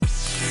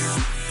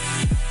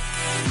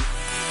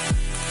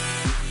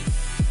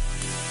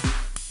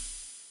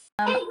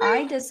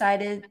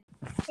decided.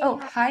 Oh,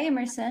 hi,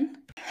 Emerson.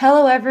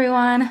 Hello,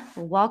 everyone.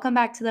 Welcome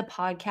back to the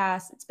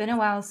podcast. It's been a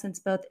while since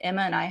both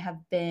Emma and I have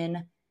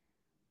been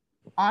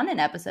on an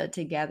episode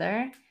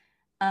together.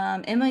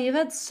 Emma, you've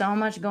had so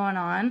much going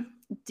on.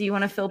 Do you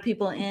want to fill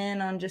people in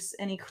on just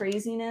any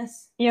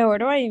craziness? Yeah, where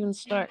do I even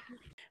start?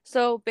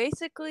 So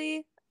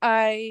basically,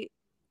 I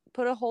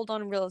put a hold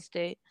on real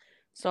estate.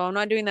 So I'm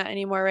not doing that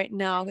anymore right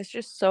now. It's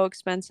just so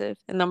expensive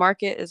and the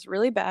market is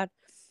really bad.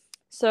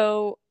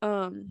 So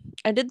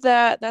I did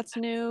that. That's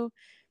new.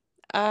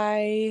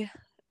 I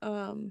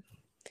wow,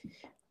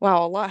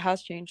 a lot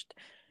has changed.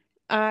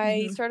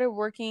 I started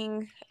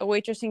working a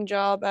waitressing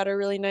job at a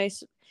really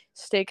nice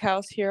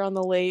steakhouse here on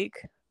the lake.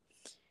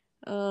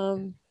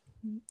 And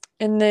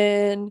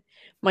then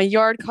my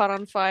yard caught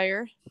on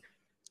fire.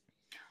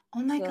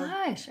 Oh my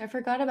gosh, I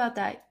forgot about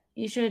that.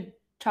 You should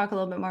talk a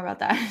little bit more about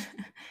that.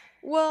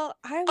 Well,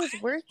 I was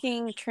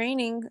working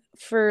training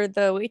for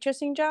the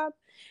waitressing job,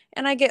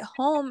 and I get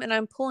home and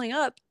I'm pulling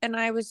up and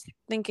I was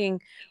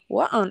thinking,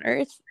 what on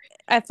earth?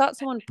 I thought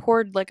someone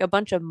poured like a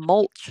bunch of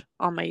mulch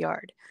on my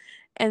yard.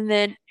 And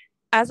then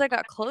as I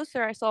got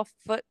closer, I saw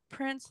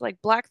footprints,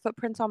 like black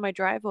footprints on my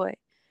driveway.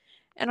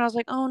 And I was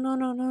like, oh, no,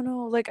 no, no,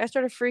 no. Like I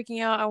started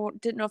freaking out.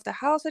 Didn't know if the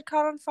house had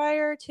caught on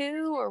fire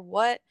too or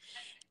what.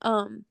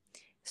 Um,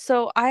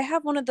 so I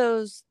have one of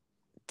those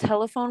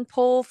telephone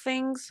pole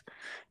things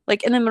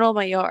like in the middle of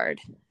my yard,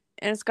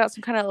 and it's got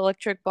some kind of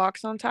electric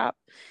box on top.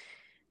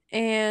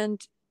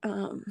 And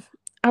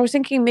I was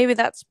thinking maybe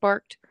that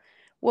sparked.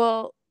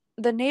 Well,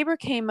 the neighbor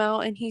came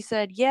out and he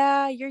said,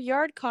 yeah, your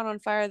yard caught on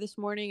fire this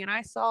morning and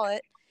I saw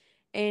it.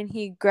 And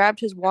he grabbed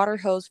his water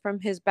hose from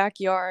his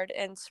backyard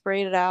and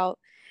sprayed it out.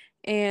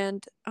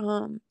 And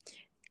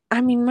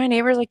I mean, my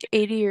neighbor's like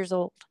 80 years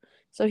old,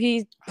 so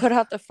he put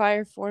out the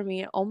fire for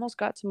me. It almost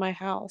got to my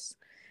house.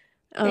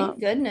 Thank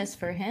goodness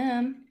for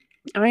him.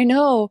 I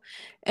know.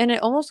 And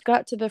it almost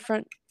got to the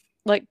front,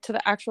 like to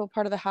the actual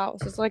part of the house.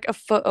 It's like a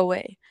foot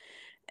away.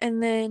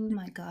 And then, Oh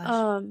my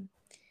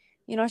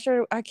gosh.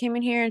 I came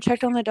in here and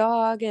checked on the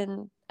dog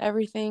and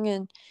everything.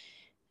 And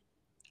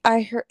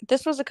I heard,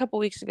 this was a couple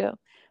weeks ago.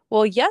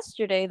 Well,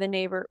 yesterday, the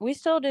neighbor, we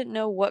still didn't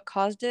know what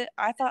caused it.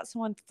 I thought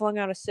someone flung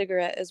out a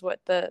cigarette is what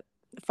the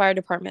fire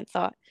department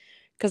thought,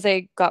 because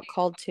they got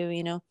called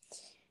to.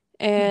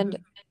 And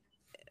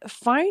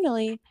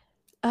finally,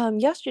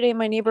 yesterday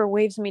my neighbor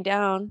waves me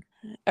down,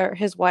 or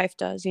his wife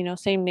does,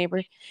 same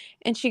neighbor,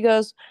 and she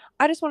goes,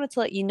 I just wanted to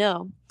let you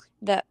know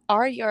that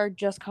our yard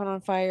just caught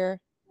on fire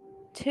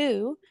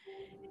too,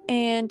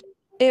 and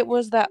it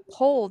was that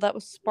pole that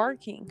was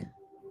sparking.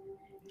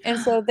 And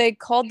so they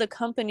called the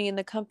company,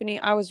 and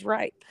I was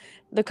right,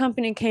 the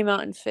company came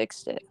out and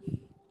fixed it.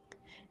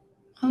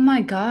 Oh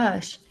my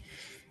gosh.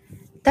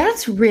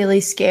 That's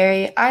really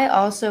scary. I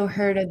also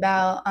heard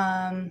about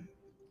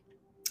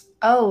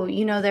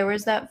there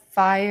was that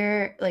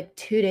fire like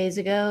 2 days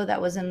ago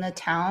that was in the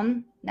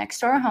town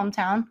next to our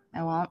hometown.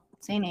 I won't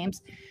say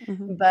names,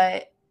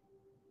 but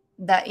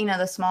that,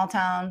 the small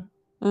town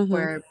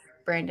where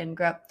Brandon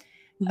grew up.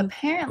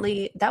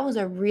 Apparently that was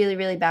a really,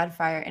 really bad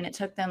fire, and it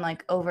took them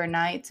like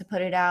overnight to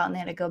put it out, and they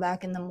had to go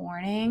back in the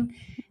morning.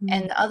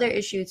 And the other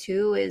issue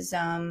too is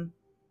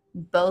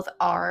both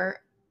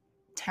our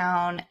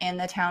town and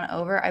the town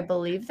over, I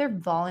believe they're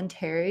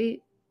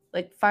voluntary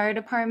like fire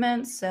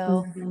departments,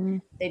 so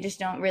they just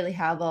don't really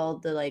have all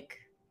the they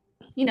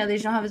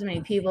just don't have as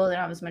many people, they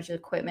don't have as much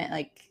equipment,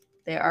 like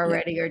they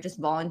already are just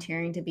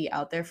volunteering to be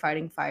out there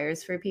fighting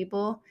fires for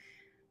people.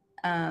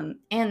 And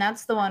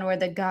that's the one where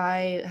the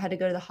guy had to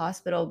go to the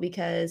hospital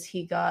because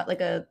he got like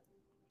a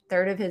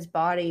third of his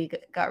body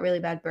got really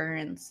bad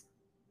burns.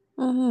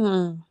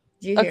 Did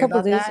you hear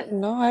about that?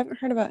 No, I haven't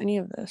heard about any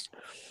of this.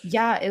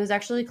 Yeah, it was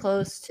actually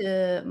close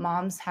to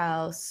Mom's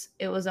house.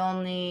 It was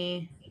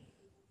only,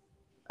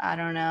 I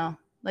don't know,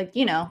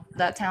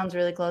 that town's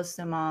really close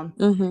to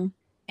Mom.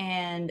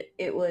 And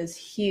it was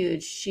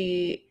huge.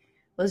 She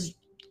was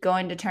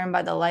going to turn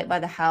by the light by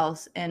the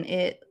house, and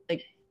it,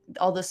 like,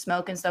 all the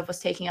smoke and stuff was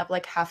taking up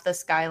like half the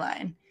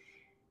skyline.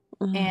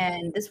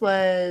 And this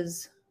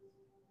was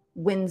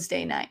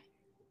Wednesday night.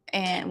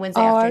 And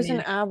Wednesday afternoon. I was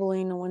in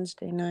Abilene on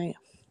Wednesday night.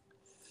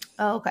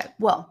 Oh, okay.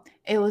 Well,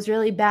 it was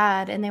really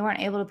bad, and they weren't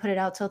able to put it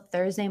out till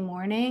Thursday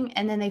morning.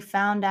 And then they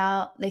found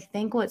out, they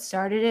think what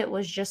started it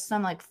was just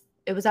some,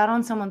 it was out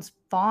on someone's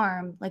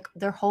farm. Like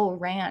their whole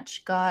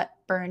ranch got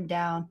burned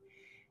down.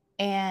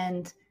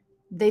 And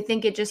they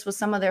think it just was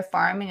some of their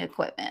farming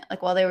equipment.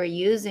 Like while they were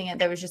using it,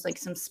 there was just like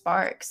some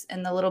sparks,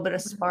 and the little bit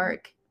of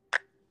spark,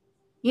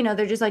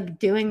 they're just like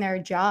doing their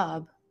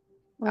job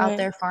out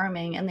there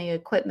farming, and the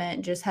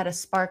equipment just had a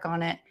spark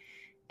on it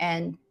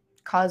and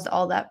caused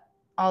all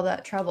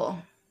that trouble.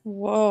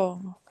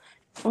 Whoa.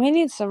 We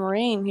need some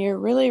rain here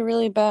really,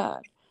 really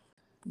bad.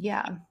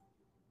 Yeah.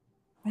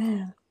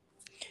 Man.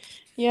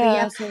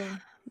 Yeah. So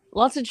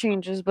lots of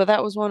changes, but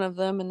that was one of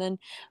them. And then,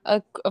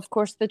 of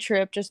course, the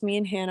trip, just me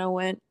and Hannah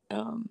went.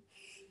 Tell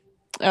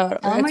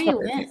them where you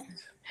went.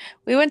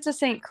 We went to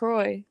St.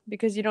 Croix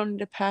because you don't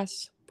need a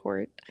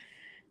passport.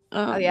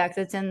 Oh, yeah,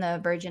 because it's in the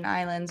Virgin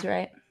Islands,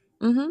 right?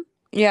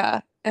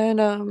 Yeah. And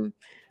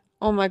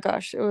oh my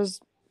gosh, it was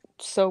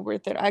so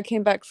worth it. I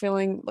came back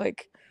feeling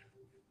like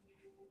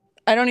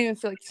I don't even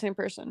feel like the same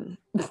person.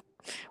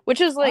 Which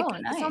is Oh, like,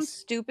 it sounds nice.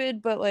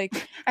 stupid, but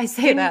like I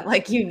say when that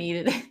like you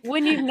needed it.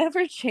 when you've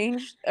never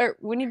changed or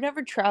when you've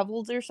never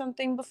traveled or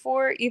something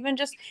before, even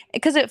just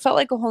because it felt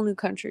like a whole new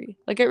country.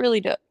 Like it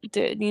really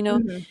did, you know?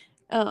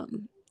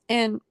 Mhm.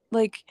 And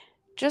like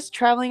just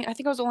traveling, I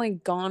think I was only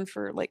gone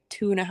for like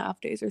 2.5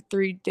 days or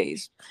 3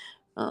 days.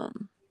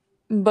 Um,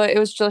 but it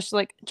was just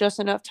like just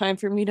enough time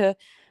for me to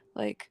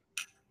like,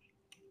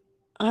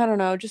 I don't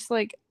know, just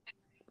like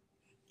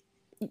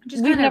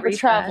Just we've kind of never refresh.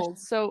 traveled.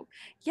 So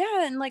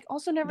yeah, and like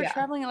also never Yeah.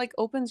 traveling, it like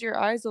opens your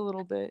eyes a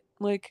little bit.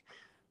 Like,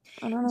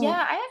 I don't know.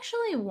 Yeah, I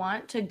actually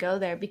want to go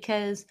there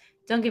because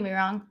don't get me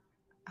wrong,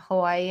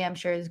 Hawaii, I'm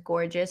sure is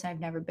gorgeous. I've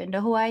never been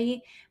to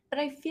Hawaii, but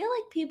I feel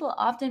like people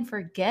often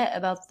forget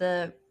about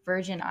the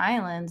Virgin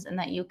Islands and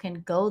that you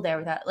can go there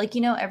without like,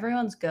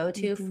 everyone's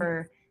go-to Hmm.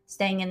 for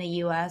staying in the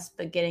US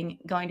but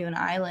going to an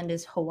island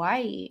is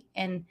Hawaii,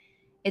 and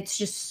it's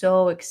just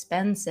so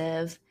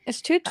expensive.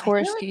 It's too I feel like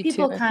touristy too,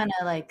 people I kind think.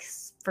 of like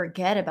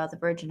forget about the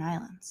Virgin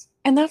Islands.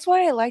 And that's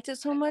why I liked it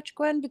so much,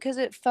 Gwen, because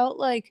it felt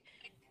like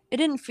it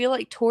didn't feel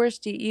like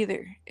touristy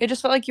either. It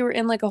just felt like you were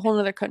in like a whole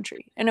other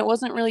country and it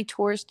wasn't really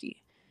touristy.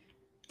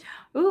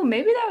 Ooh,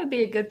 maybe that would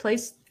be a good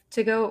place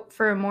to go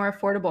for a more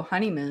affordable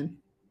honeymoon.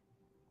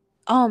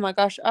 Oh my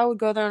gosh, I would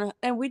go there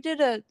and we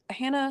did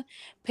Hannah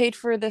paid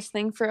for this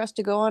thing for us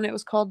to go on. It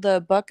was called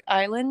the Buck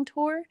Island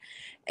tour,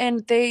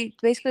 and they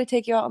basically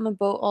take you out on the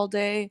boat all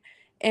day,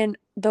 and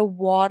the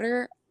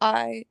water,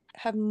 I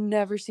have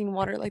never seen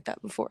water like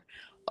that before.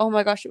 Oh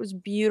my gosh, it was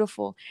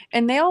beautiful.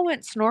 And they all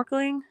went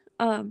snorkeling.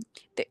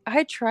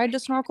 I tried to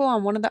snorkel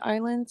on one of the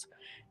islands,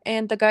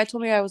 and the guy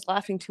told me I was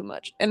laughing too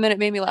much, and then it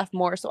made me laugh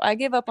more. So I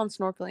gave up on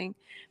snorkeling,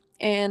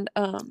 and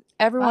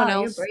everyone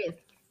Wow, you're else brave.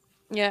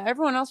 yeah,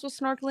 everyone else was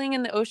snorkeling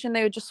in the ocean.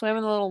 They would just swim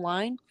in the little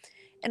line.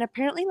 And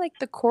apparently, like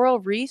the coral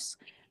reefs,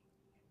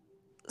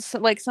 so,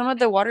 like some of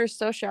the water is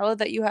so shallow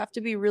that you have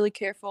to be really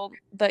careful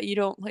that you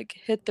don't like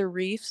hit the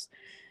reefs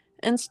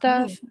and Oh,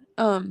 stuff.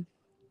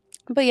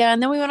 But yeah,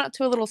 and then we went out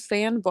to a little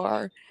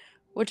sandbar,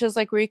 which is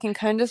like where you can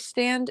kind of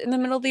stand in the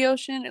middle of the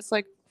ocean. It's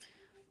like,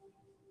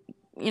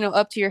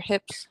 up to your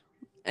hips,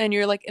 and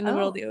you're like in the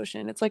middle of oh, the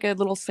ocean. It's like a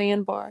little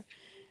sandbar.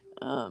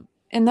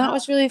 And that wow.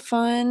 was really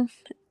fun.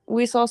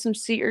 We saw some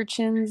sea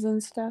urchins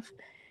and stuff.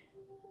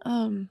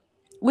 Um,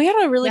 we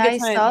had a really Yeah, good I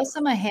saw time.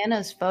 some of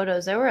Hannah's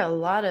photos. There were a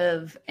lot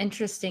of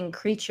interesting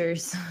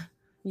creatures.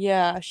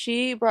 Yeah,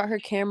 she brought her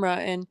camera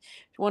and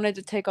wanted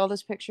to take all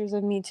those pictures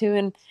of me too.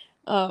 And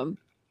um,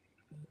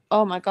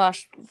 oh my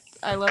gosh,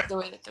 I love the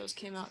way that those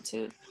came out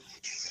too.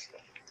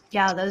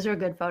 Yeah, those were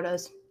good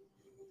photos.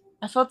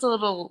 I felt a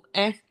little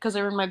because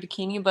they were in my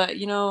bikini, but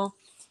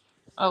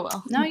oh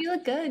well. No, you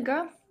look good,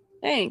 girl.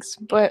 Thanks,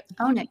 but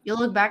Own it. You'll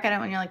look back at it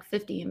when you're like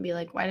 50 and be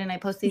like, why didn't I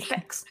post these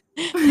pics?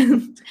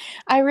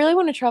 I really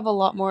want to travel a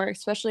lot more,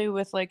 especially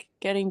with like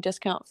getting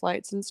discount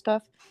flights and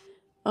stuff.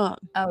 Um,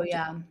 Oh,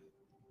 yeah,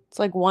 it's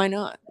like why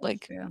not? that's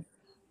Like true.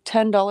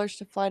 $10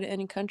 to fly to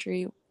any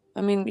country.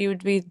 I mean, you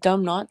would be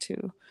dumb not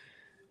to.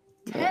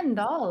 But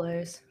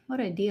 $10. What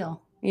a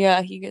deal.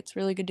 yeah, he gets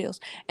really good deals.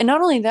 And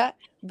not only that,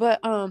 but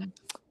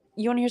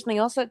you want to hear something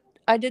else that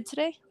I did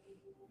today?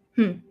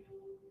 Hmm.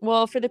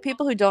 Well, for the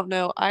people who don't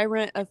know, I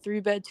rent a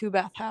 3-bed,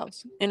 2-bath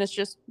house, and it's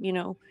just, me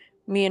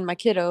and my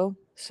kiddo.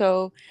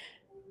 So,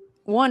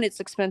 one, it's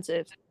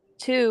expensive.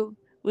 Two,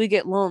 we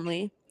get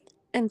lonely.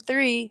 And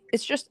three,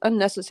 it's just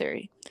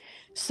unnecessary.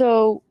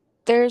 So,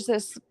 there's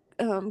this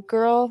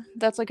girl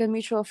that's like a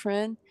mutual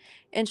friend,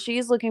 and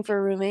she's looking for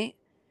a roommate.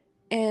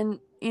 And,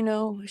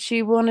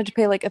 she wanted to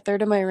pay like a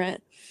third of my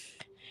rent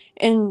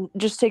and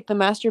just take the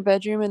master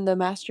bedroom and the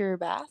master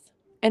bath.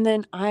 And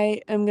then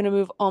I am going to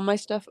move all my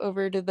stuff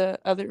over to the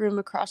other room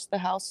across the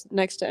house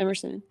next to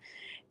Emerson.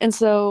 And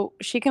so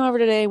she came over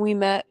today and we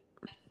met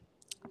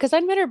because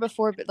I'd met her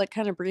before, but like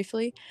kind of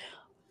briefly.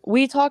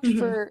 We talked Mhm.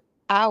 for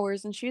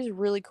hours and she's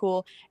really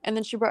cool. And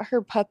then she brought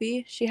her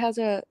puppy. She has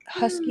a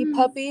husky Mm.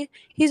 puppy.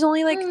 He's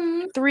only like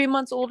Mm. 3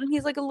 months old and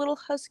he's like a little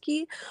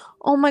husky.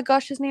 Oh my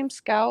gosh, his name's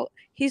Scout.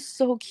 He's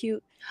so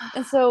cute.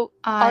 And so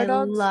our I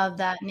dogs love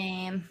that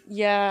name.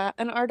 yeah,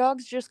 and our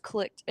dogs just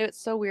clicked. It's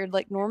so weird.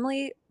 Like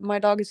normally my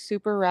dog is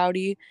super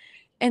rowdy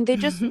and they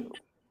just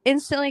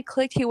instantly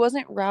clicked. He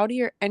wasn't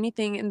rowdy or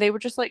anything and they were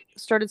just like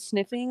started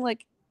sniffing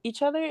like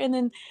each other and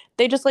then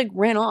they just like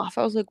ran off.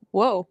 I was like,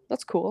 "Whoa,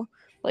 that's cool."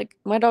 Like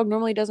my dog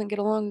normally doesn't get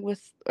along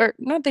with or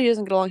not that he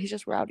doesn't get along, he's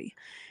just rowdy.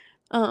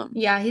 Um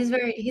Yeah, he's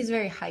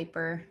very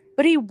hyper.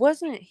 but he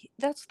wasn't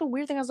that's the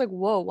weird thing. I was like,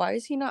 "Whoa, why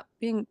is he not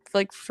being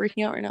like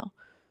freaking out right now?"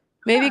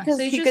 Maybe Huh, so cuz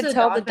he's he just could a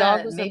tell the dog dog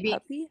that was a maybe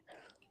puppy.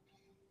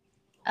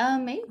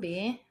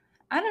 maybe.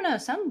 I don't know,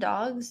 some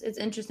dogs, it's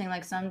interesting,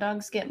 like, some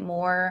dogs get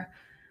more,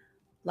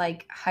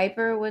 like,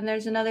 hyper when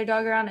there's another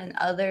dog around and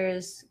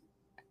others,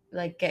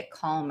 like, get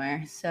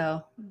calmer,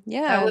 so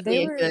that Yeah, would they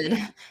be a were good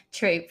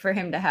trait for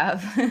him to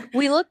have.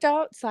 We looked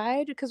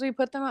outside because we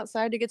put them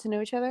outside to get to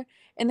know each other,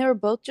 and they were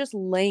both just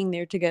laying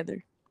there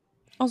together.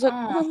 I was like,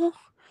 Oh, oh.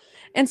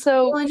 And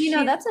so Well, and she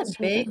that's a yeah.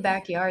 big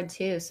backyard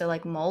too. So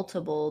like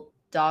multiple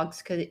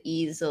dogs could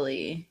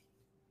easily,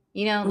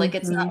 like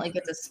it's not Mhm. like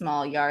it's a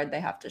small yard they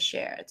have to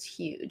share. It's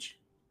huge.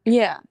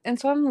 Yeah, and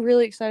so I'm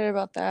really excited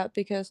about that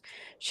because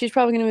she's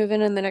probably gonna move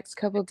in the next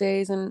couple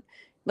days, and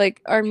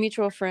like our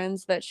mutual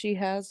friends that she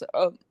has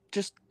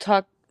just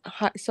talk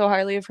so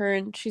highly of her,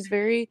 and she's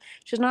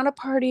not a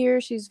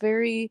partier.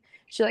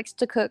 She likes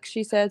to cook.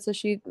 She said so.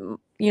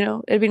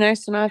 It'd be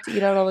nice to not have to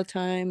eat out all the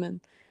time, and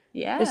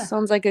this Yeah.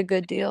 sounds like a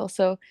good deal.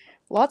 So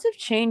lots of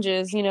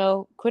changes.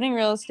 Quitting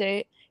real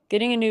estate,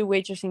 getting a new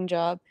waitressing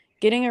job,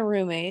 getting a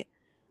roommate.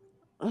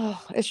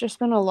 Oh, it's just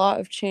been a lot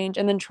of change,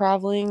 and then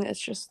traveling, it's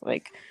just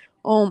like,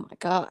 oh my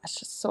gosh,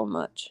 just so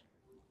much.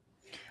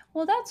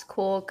 Well, that's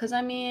cool because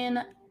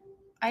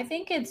I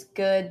think it's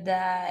good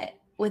that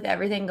with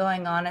everything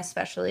going on,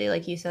 especially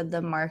like you said,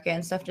 the market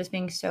and stuff just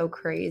being so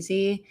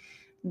crazy,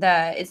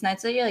 that it's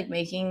nice that you're like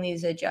making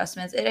these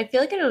adjustments. And I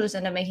feel like it'll just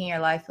end up making your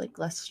life like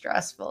less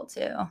stressful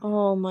too.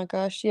 Oh my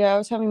gosh, yeah, I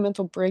was having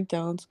mental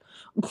breakdowns.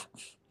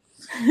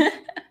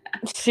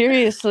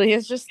 Seriously,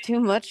 it's just too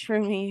much for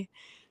me,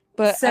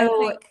 but I So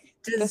think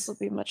this will does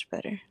be much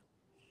better.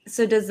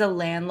 does the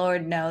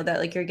landlord know that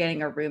like you're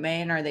getting a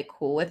roommate and are they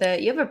cool with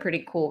it? You have a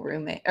pretty cool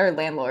roommate or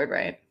landlord,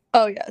 right?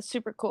 Oh yeah,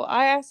 super cool.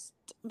 I asked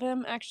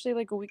them actually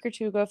like a week or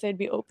two ago if they'd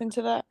be open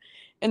to that,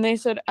 and they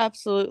said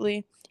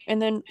absolutely. And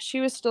then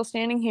she was still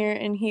standing here,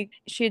 and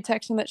she had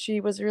texted him that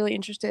she was really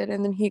interested,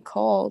 and then he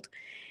called.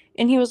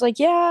 And he was like,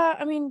 "Yeah,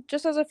 I mean,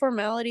 just as a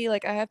formality,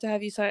 like I have to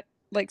have you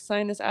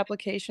sign this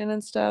application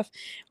and stuff.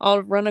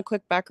 I'll run a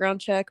quick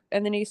background check."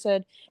 And then he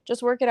said,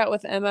 "Just work it out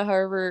with Emma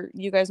however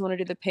you guys want to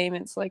do the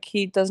payments." Like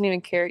he doesn't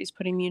even care. He's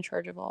putting me in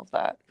charge of all of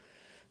that.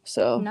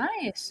 So,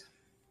 Nice.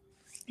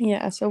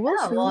 yeah, so we'll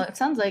Yeah, well, see. it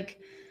sounds like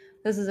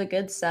this is a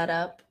good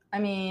setup. I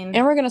And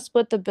mean, we're going to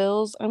split the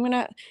bills. I'm going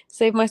to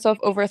save myself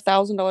over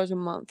 $1,000 a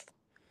month.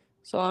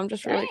 So, I'm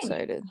just really dang.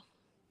 excited.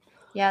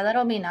 Yeah,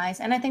 that'll be nice.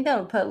 And I think that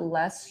would put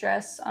less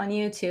stress on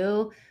you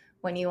too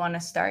when you want to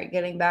start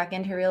getting back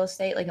into real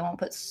estate. Like it won't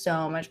put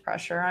so much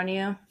pressure on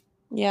you.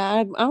 Yeah,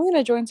 I'm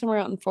gonna join somewhere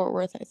out in Fort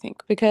Worth, I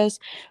think, because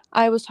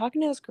I was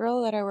talking to this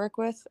girl that I work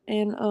with,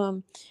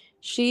 and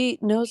she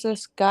knows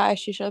this guy.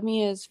 She showed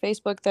me his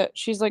Facebook that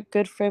she's like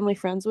good family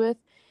friends with,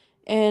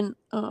 and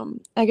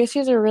I guess he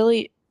has a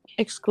really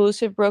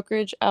exclusive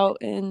brokerage out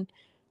in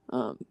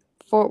um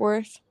Fort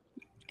Worth,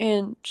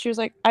 and she was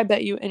like, "I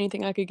bet you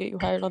anything I could get you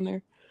hired on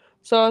there."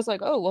 So I was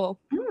like, "Oh well,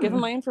 give him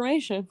Hmm. my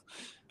information."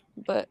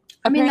 But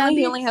I mean, apparently that'd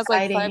he be only has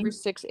like 5 or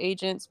 6 exciting.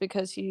 agents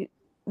because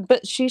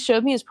but she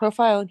showed me his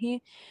profile,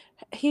 and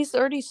he's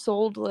already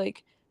sold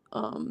like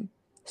um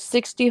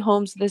 60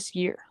 homes this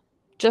year.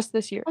 Just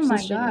this year Oh my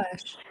since January.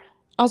 gosh.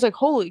 I was like,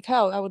 "Holy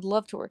cow, I would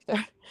love to work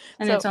there."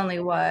 And it's So, only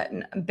what,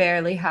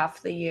 barely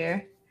half the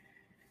year.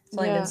 It's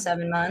only been yeah.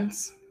 7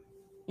 months.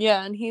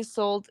 Yeah, and he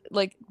sold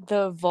like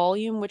the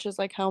volume, which is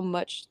like how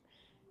much,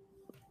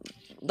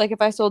 like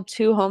if I sold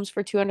 2 homes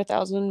for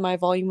 200,000, my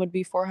volume would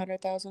be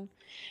 400,000.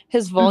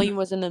 His Mhm. volume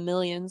was in the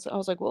millions. I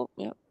was like, "Well,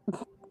 yeah."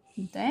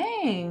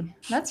 Dang,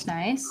 that's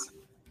nice.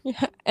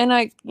 Yeah.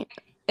 And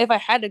if I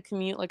had to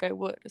commute, like I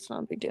would. It's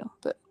not a big deal.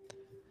 But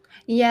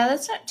Yeah,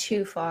 that's not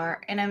too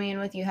far. And I mean,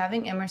 with you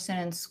having Emerson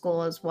in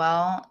school as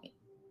well,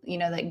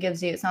 that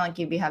gives you, it's not like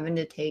you'd be having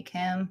to take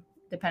him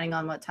depending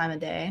on what time of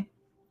day.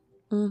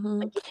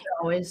 mhm. Like you could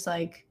always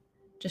like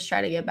just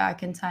try to get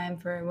back in time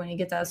for when he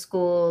gets out of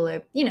school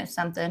or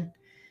something.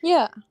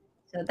 Yeah.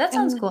 So that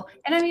sounds And cool.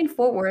 And I mean,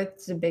 Fort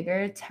Worth's a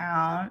bigger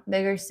town,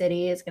 bigger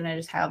city. It's gonna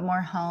just have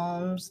more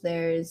homes.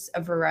 There's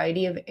a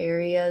variety of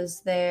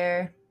areas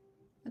there.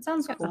 That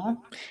sounds yeah. cool.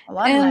 A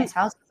lot of And nice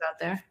houses out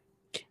there.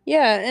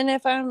 yeah, and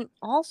if I'm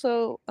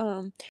also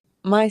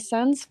my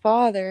son's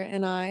father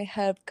and I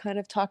have kind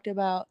of talked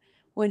about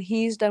when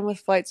he's done with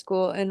flight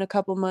school in a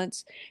couple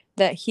months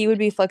that he would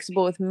be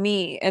flexible with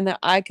me and that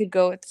I could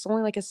go. It's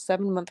only like a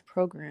 7-month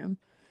program.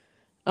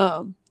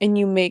 And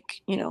you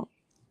make,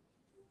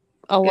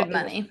 a lot Good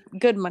money.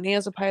 good money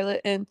as a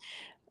pilot. And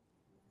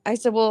I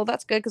said, "Well,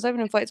 that's good because I've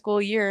been in flight school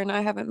a year and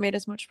I haven't made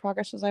as much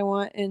progress as I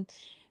want." And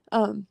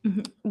um,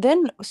 Mhm.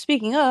 then,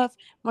 speaking of,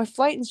 my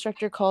flight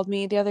instructor called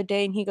me the other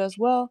day and he goes,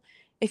 "Well,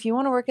 if you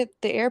want to work at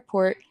the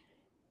airport,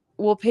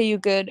 we'll pay you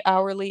good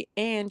hourly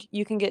and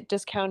you can get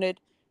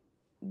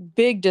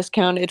big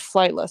discounted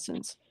flight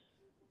lessons."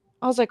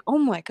 I was like, "Oh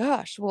my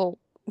gosh, well,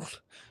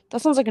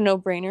 that sounds like a no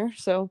brainer."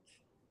 So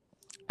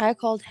I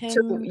called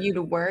So him, you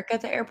to work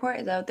at the airport?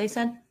 Is that what they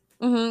said?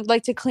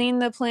 like to clean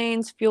the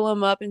planes, fuel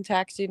them up, and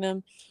taxi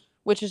them,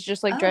 which is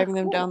just like Oh, driving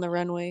them down cool. the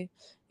runway.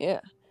 Yeah.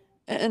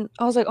 And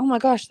I was like, "Oh my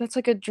gosh, that's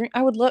like a dream."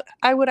 I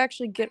would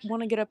actually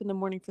want to get up in the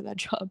morning for that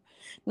job.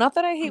 Not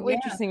that I hate Yeah.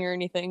 waitressing or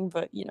anything,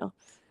 but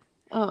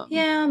um,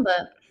 Yeah,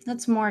 but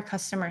that's more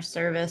customer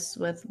service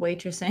with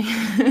waitressing.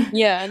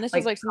 yeah, and this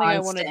is Like like something I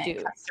want to constant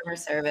do. customer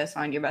service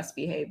on your best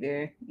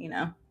behavior.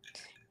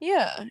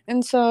 Yeah,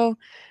 and so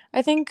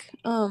I think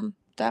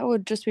that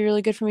would just be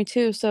really good for me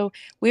too. So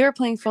we were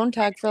playing phone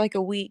tag for like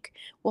a week.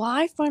 Well,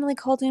 I finally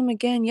called him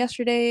again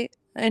yesterday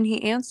and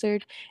he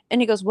answered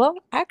and he goes, "Well,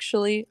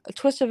 actually, a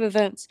twist of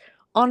events.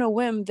 on a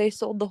whim, they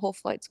sold the whole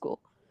flight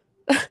school.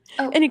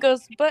 Oh, And he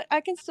goes, but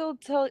I can still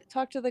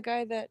talk to the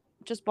guy that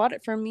just bought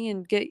it from me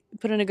and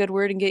put in a good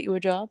word and get you a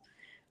job.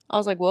 I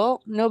was like,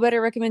 well, no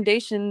better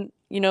recommendation,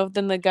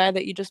 than the guy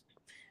that you just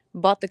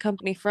bought the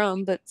company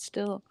from, but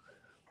still.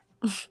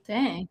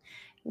 dang.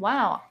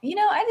 Wow.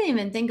 I didn't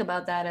even think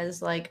about that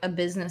as like a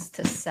business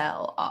to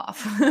sell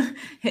off.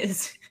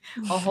 Is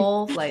a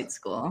whole flight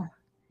school.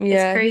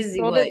 It's Yeah, he crazy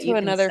sold it what to you can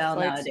another sell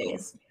flight school.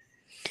 nowadays.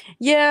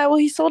 Yeah, well,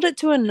 he sold it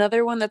to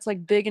another one that's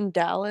like big in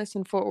Dallas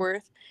and Fort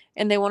Worth,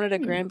 and they wanted a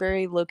Hmm.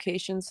 Granbury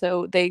location,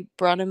 so they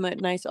brought him a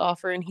nice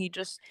offer, and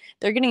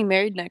they're getting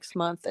married next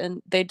month,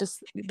 and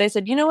they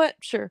said, you know what,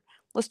 sure,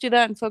 let's do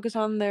that and focus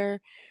on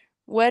their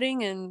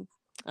wedding, and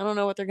I don't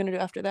know what they're gonna do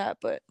after that,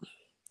 but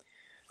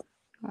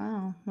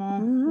Wow. Well,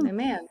 mhm. they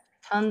may have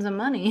tons of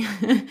money.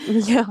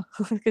 Yeah,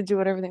 they could do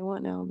whatever they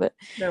want now, but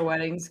Their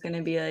wedding's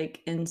gonna be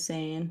like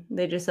insane.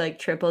 They just like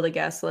triple the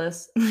guest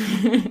list.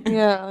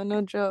 yeah,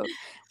 no joke.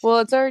 Well,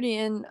 it's already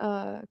in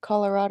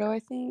Colorado, I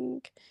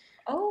think.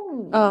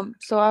 Oh.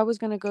 So I was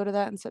gonna go to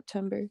that in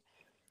September.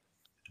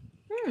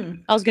 Hmm.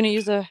 I was gonna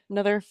use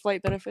another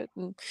flight benefit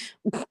and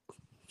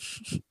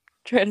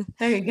try to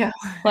There you go.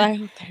 fly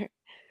out there.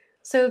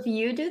 So if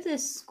you do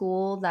this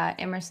school that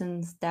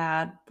Emerson's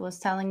dad was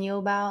telling you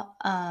about,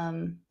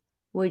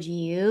 would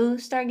you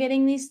start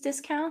getting these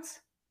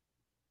discounts?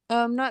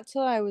 Not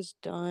till I was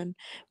done.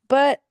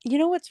 But you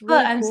know what's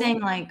But really I'm cool? saying,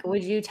 like,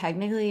 would you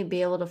technically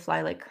be able to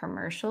fly, like,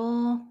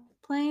 commercial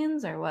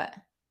planes or what?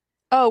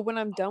 Oh, when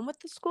I'm done with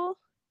the school?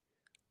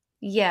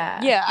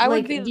 Yeah. Yeah, I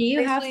would Like, be do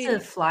you have basically. to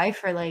fly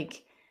for,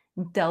 like,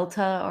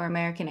 Delta or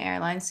American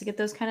Airlines to get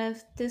those kind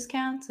of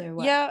discounts or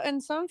what? Yeah,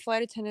 and some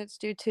flight attendants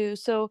do too.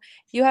 So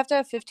you have to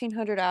have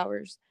 1,500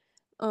 hours.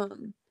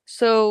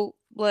 So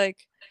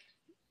like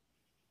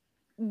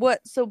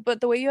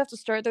but the way you have to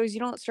start though is you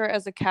don't start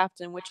as a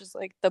captain, which is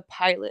like the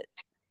pilot.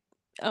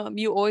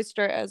 You always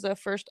start as a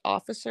first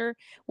officer,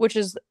 which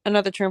is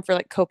another term for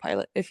like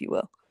co-pilot, if you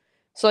will.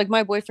 So like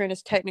my boyfriend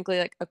is technically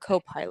like a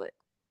co-pilot.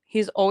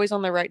 He's always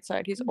on the right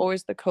side. He's Hmm,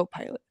 always the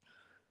co-pilot.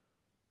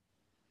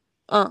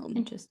 Um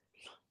interesting.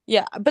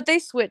 yeah, but they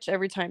switch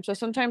every time. So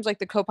sometimes like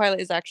the co-pilot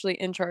is actually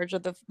in charge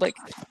of the like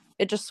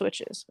it just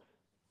switches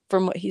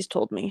from what he's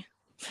told me.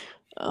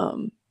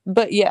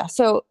 But yeah,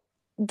 so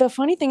the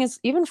funny thing is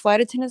even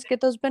flight attendants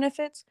get those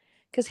benefits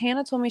because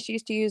Hannah told me she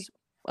used to use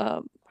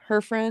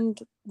her friend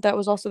that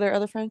was also their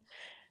other friend.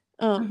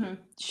 Mhm.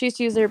 She used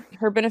to use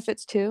her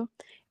benefits too.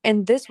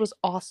 And this was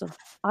awesome.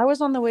 I was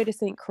on the way to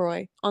St.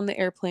 Croix on the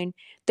airplane.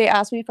 They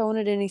asked me if I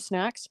wanted any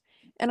snacks.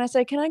 And I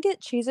said, can I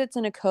get Cheez-Its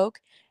and a Coke?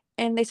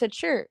 And they said,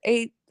 sure,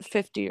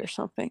 8.50 or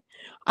something.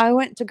 I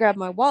went to grab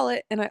my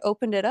wallet and I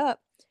opened it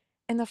up.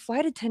 And the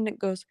flight attendant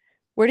goes,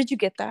 where did you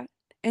get that?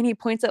 And he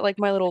points at like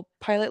my little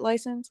pilot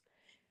license.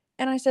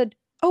 And I said,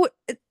 oh,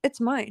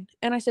 it's mine.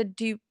 And I said,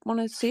 do you want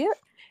to see it?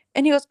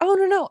 And he goes, oh,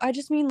 no, no. I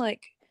just mean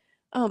like,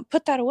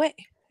 put that away.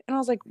 And I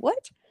was like,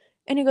 what?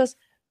 And he goes,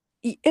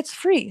 it's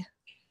free.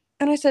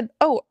 And I said,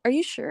 oh, are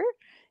you sure?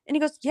 And he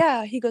goes,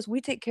 yeah. He goes,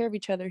 we take care of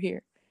each other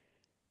here.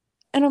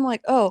 And I'm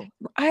like, oh,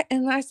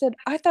 I said,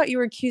 I thought you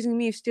were accusing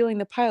me of stealing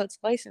the pilot's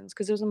license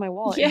because it was in my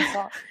wallet and he Yeah.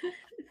 saw it.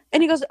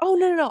 And he goes, oh,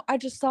 no, no, no. I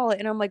just saw it.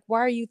 And I'm like, why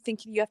are you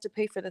thinking you have to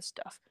pay for this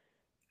stuff?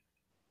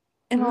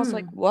 And I was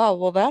like, Mm. wow,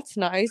 well, that's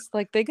nice.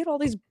 Like, they get all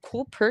these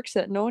cool perks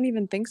that no one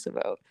even thinks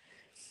about.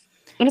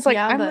 And it's like,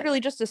 Yeah, I'm but literally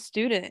just a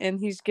student and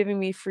he's giving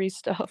me free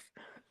stuff.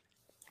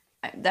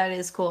 that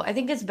is cool. I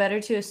think it's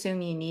better to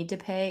assume you need to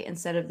pay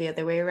instead of the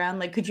other way around.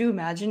 Like, could you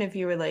imagine if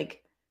you were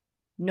like,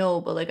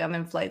 "No, but, like, I'm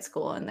in flight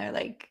school," and they're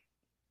like,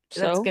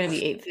 "That's So, gonna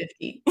be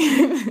 850."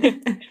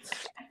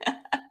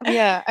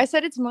 yeah, I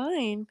said it's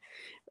mine.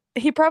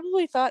 He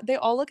probably thought they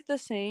all look the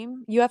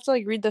same. You have to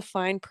like read the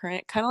fine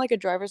print, kind of like a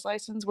driver's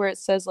license where it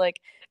says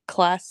like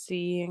class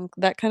C and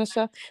that kind of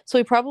stuff. So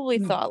he probably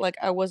Mm. thought like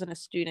I wasn't a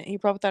student. He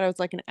probably thought I was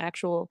like an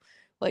actual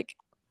like,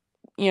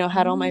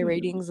 had all my Mm.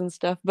 ratings and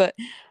stuff, but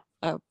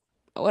uh,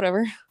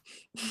 whatever.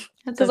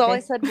 That's Cuz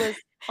okay.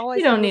 all I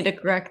You said don't need was to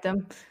correct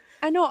them.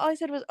 I know all I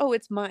said was, "Oh,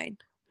 it's mine."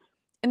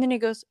 And then he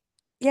goes,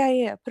 "Yeah,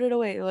 yeah, yeah, put it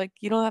away. Like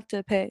you don't have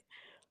to pay."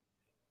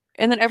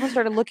 And then everyone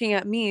started looking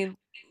at me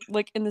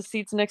like in the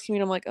seats next to me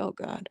and I'm like, "Oh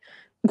god."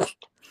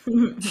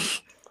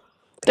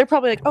 They're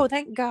probably like, "Oh,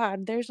 thank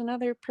God, there's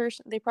another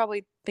person." They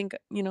probably think,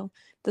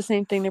 the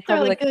same thing. They're They're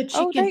probably like, like, "Good,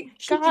 "Oh, thank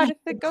she can God, if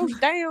it handle." goes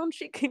down,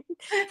 she can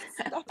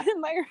stop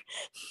in there."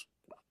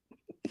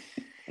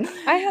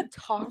 I had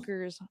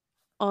talkers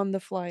on the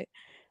flight.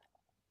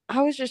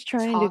 I was just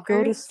trying to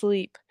go to Talkers?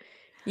 sleep.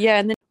 Yeah,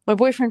 and then my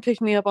boyfriend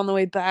picked me up on the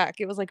way back.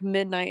 It was like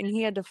midnight, and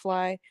he had to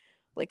fly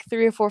like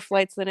 3 or 4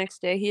 flights the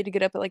next day. He had to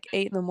get up at like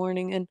 8 in the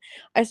morning, and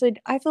I said,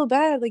 "I feel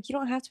bad. Like you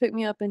don't have to pick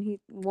me up," and he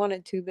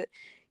wanted to, but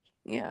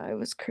yeah, it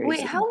was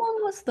Wait, crazy. how long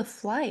was the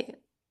flight?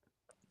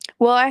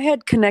 Well, I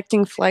had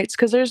connecting flights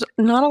because there's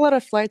not a lot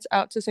of flights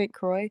out to St.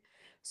 Croix,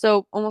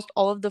 so almost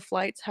all of the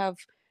flights have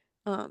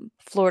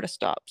Florida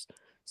stops.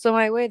 So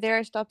my way there,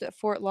 I stopped at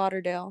Fort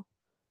Lauderdale.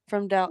 I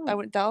Oh,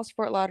 went Dallas,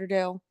 Fort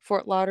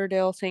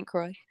Lauderdale, St.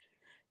 Croix,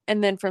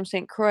 and then from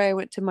St. Croix, I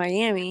went to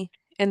Miami,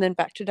 and then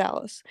back to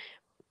Dallas.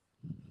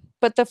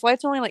 But the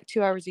flight's only like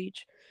 2 hours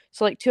each.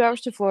 So like 2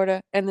 hours to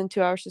Florida and then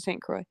 2 hours to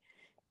St. Croix.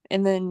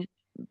 And then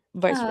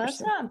vice Oh, versa.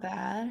 that's not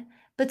bad.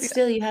 But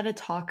still, you had to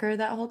talk her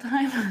that whole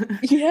time?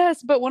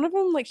 Yes, but one of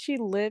them, like, she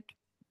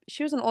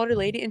was an older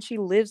lady and she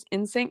lives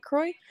in St.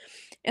 Croix.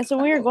 And so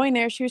when we were going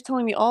there, she was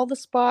telling me all the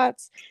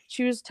spots.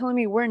 She was telling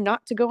me where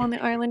not to go on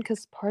the island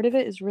because part of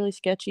it is really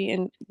sketchy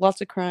and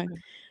lots of crime.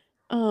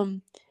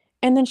 And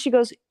then she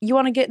goes, "You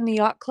want to get in the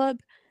yacht club?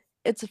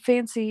 It's a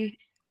fancy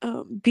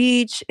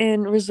beach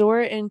and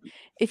resort. And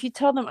if you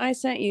tell them I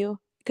sent you,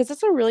 because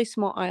it's a really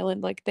small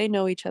island, like they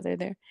know each other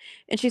there."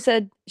 And she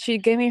said she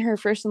gave me her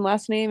first and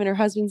last name and her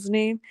husband's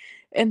name.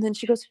 And then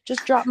she goes,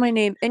 "Just drop my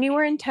name.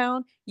 Anywhere in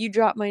town, you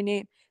drop my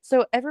name."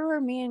 So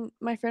everywhere me and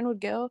my friend would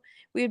go,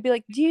 we would be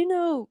like, "Do you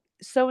know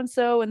so and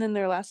so?" And then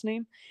their last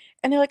name.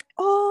 And they're like,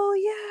 "Oh,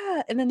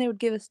 yeah." And then they would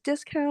give us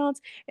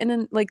discounts. And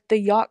then, like, the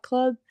yacht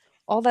club,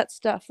 all that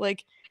stuff.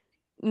 Like,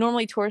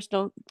 normally tourists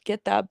don't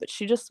get that, but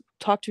she just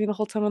talked to me the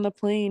whole time on the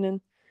plane,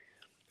 and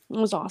it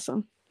was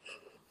awesome.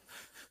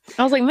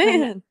 I was like,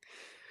 man.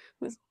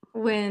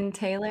 When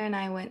Taylor and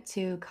I went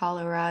to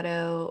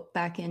Colorado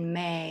back in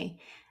May,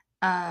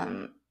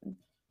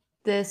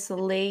 this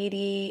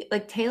lady,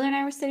 like Taylor and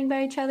I were sitting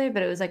by each other,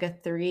 but it was like a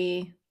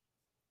three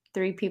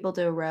people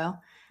to a row.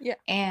 Yeah.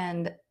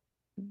 And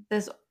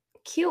this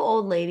cute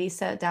old lady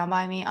sat down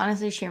by me.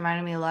 Honestly, she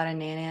reminded me a lot of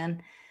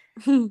Nanan.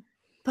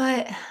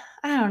 But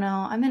I don't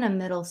know. I'm in a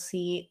middle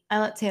seat. I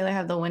let Taylor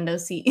have the window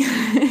seat.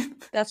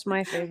 That's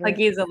my favorite. Like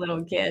he's a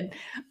little kid.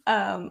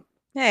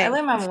 Hey. I let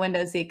him have a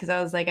window seat because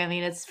I was like, I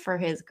mean, it's for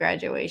his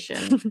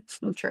graduation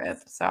trip.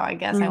 So I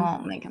guess I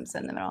won't make him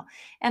sit in the middle.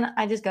 And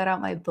I just got out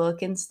my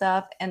book and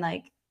stuff. And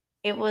like,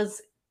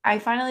 I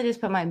finally just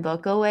put my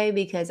book away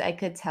because I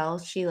could tell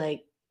she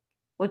like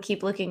would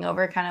keep looking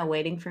over, kind of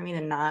waiting for me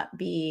to not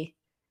be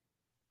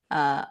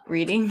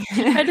reading.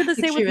 I did the Like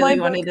same she with my really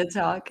book. wanted to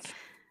talk.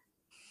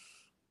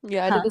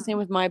 Yeah, I did the same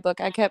with my book.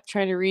 I kept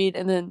trying to read,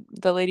 and then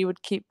the lady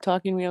would keep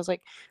talking to me. I was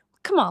like,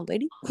 "Come on,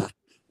 lady."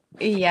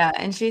 Yeah,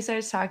 and she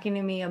starts talking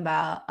to me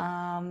about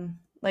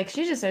like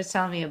she just starts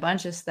telling me a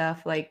bunch of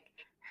stuff like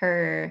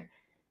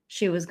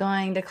she was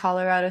going to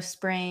Colorado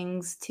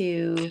Springs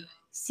to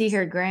see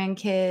her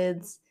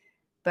grandkids,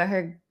 but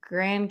her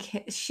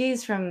grandkid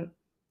she's from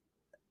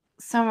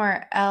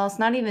somewhere else,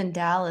 not even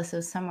Dallas, it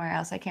was somewhere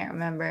else, I can't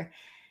remember.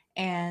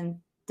 And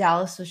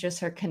Dallas was just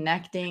her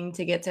connecting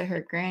to get to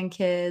her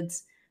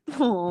grandkids.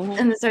 Aww.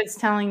 And it starts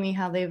telling me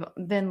how they've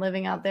been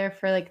living out there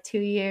for like 2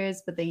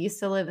 years, but they used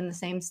to live in the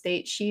same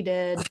state she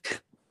did,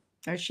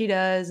 or she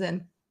does,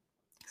 and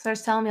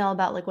starts telling me all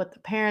about like what the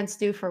parents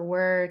do for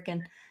work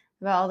and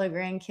about all the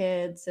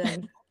grandkids.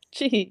 And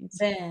Jeez.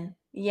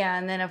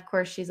 then of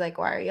course she's like,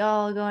 "Why are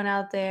y'all going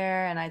out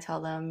there?" And I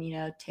tell them,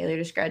 Taylor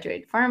just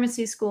graduated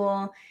pharmacy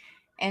school.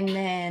 And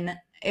then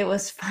it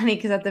was funny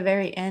because at the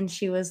very end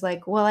she was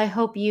like, "Well, I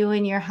hope you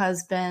and your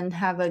husband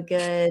have a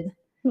good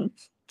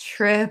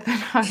trip."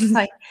 And I was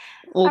like,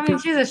 I mean,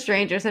 she's a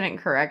stranger, so I didn't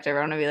correct her. I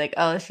want to be like,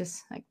 "Oh, it's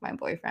just like my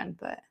boyfriend,"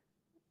 but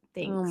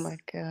thanks. Oh my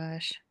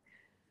gosh.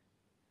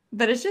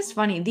 But it's just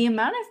funny. The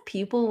amount of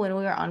people when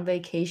we were on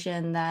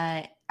vacation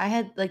that I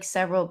had like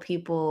several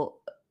people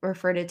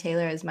refer to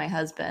Taylor as my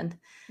husband.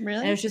 Really?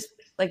 And it was just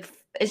like,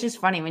 it's just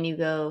funny when you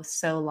go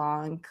so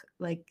long,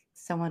 like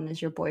someone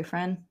is your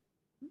boyfriend,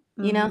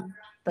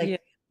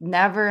 like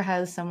never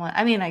has someone,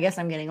 I mean, I guess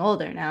I'm getting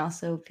older now,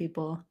 so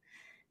people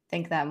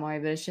think that more,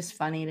 but it's just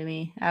funny to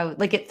me.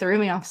 Like it threw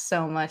me off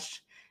so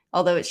much,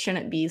 although it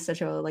shouldn't be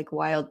such a like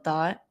wild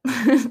thought.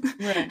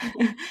 Right.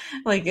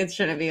 Like it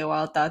shouldn't be a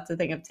wild thought to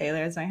think of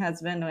Taylor as my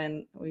husband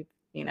when we've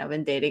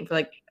been dating for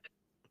like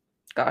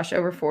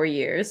over 4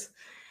 years.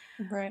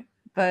 Right.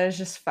 But it's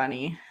just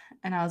funny,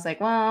 and I was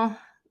like, well,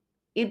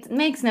 it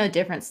makes no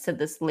difference to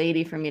this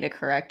lady for me to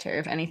correct her.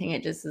 If anything,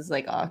 it just is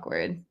like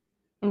awkward.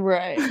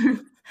 Right.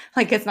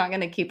 Like it's not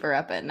going to keep her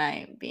up at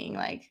night being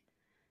like,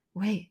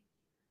 wait,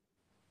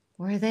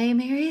 were they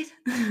married?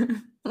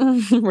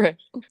 Right.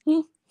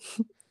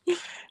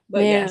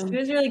 But yeah, she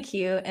was really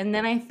cute. And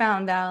then I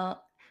found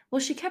out, well,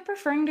 she kept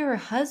referring to her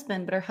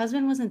husband, but her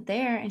husband wasn't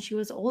there and she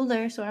was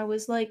older. So I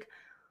was like,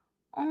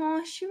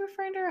 oh, is she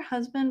referring to her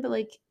husband, but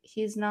like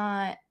he's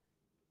not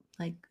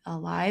like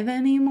alive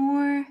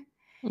anymore.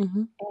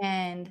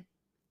 And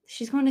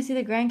she's going to see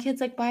the grandkids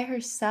like by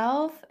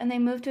herself and they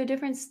moved to a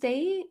different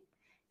state.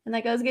 And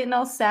like I was getting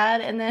all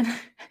sad. And then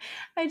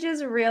I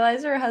just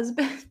realized her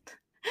husband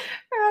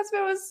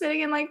was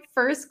sitting in like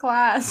first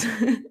class.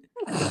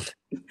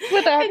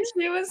 And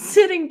she was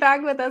sitting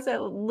back with us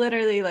at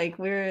literally like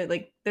we're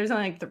like there's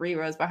only like 3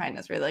 rows behind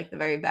us. We're like the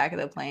very back of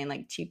the plane,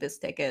 like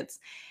cheapest tickets.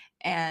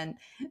 And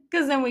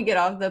because then we get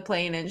off the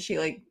plane and she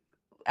like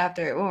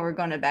after when we're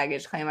going to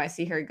baggage claim, I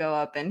see her go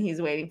up and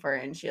he's waiting for her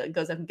and she like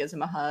goes up and gives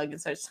him a hug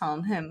and starts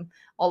telling him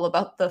all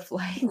about the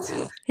flight.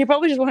 He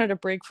probably just wanted a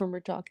break from her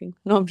talking.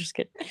 No, I'm just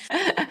kidding.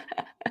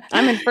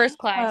 I'm in first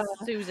class,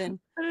 Susan.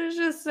 It was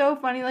just so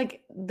funny.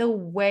 Like the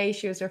way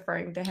she was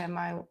referring to him,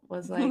 I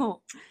was like,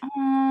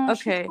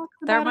 okay,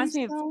 that reminds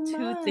me of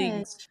 2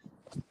 things.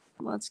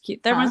 Well, that's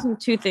cute. That reminds me of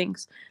two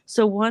things.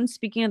 So one,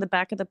 speaking of the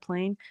back of the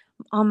plane,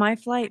 on my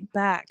flight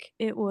back,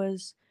 it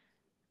was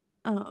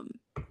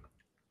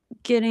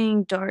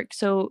getting dark.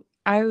 So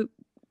I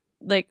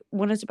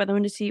wanted to sit by the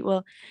window seat.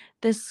 Well,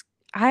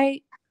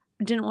 I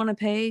didn't want to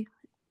pay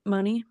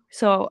money,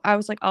 so I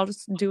was like, I'll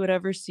just do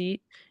whatever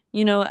seat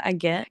I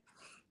get.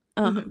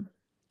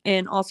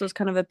 And also it's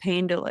kind of a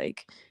pain to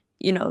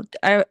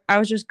I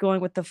was just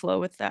going with the flow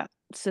with that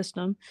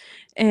system,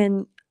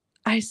 and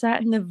I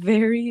sat in the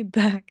very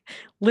back,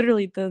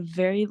 literally the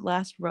very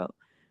last row,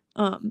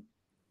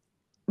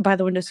 by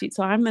the window seat.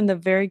 So I'm in the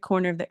very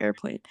corner of the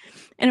airplane.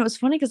 And it was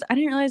funny because I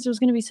didn't realize there was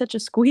going to be such a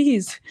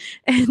squeeze.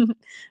 And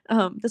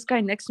this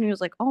guy next to me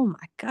was like, "Oh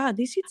my God,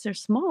 these seats are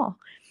small."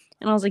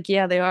 And I was like,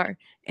 "Yeah, they are."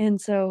 And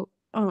so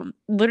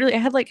literally I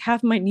had like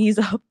half my knees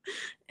up.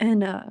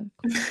 And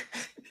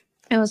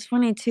it was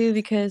funny too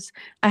because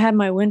I had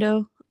my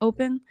window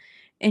open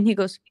and he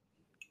goes,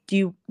 "Do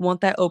you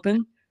want that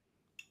open?"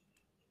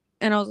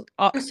 And I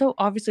was so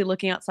obviously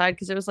looking outside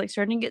because it was like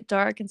starting to get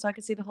dark, and so I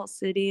could see the whole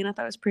city, and I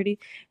thought it was pretty.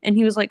 And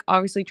he was like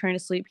obviously trying to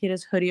sleep. He had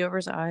his hoodie over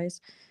his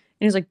eyes, and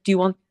he was like,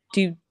 Do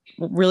you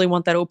really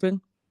want that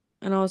open?"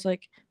 And I was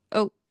like,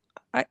 "Oh,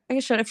 I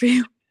can shut it for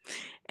you."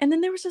 And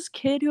then there was this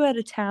kid who had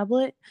a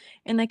tablet,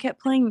 and they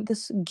kept playing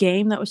this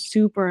game that was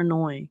super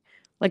annoying,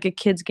 like a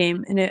kid's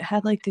game, and it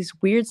had like these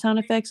weird sound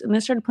effects, and they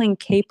started playing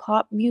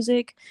K-pop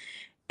music.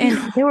 And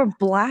they were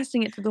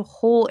blasting it through the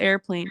whole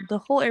airplane. The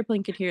whole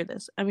airplane could hear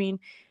this. I mean,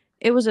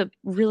 it was a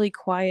really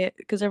quiet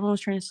because everyone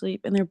was trying to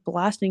sleep and they're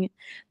blasting it.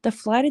 The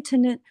flight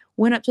attendant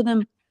went up to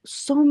them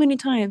so many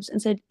times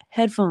and said,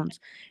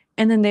 "Headphones."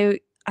 And then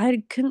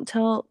I couldn't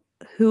tell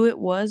who it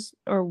was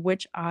or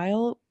which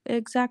aisle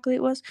exactly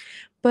it was,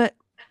 but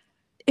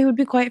it would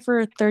be quiet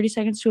for 30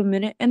 seconds to a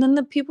minute. And then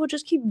the people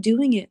just keep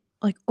doing it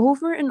like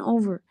over and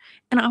over.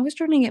 And I was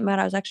starting to get mad.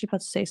 I was actually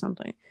about to say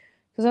something.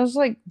 Because I was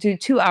like, dude,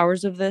 2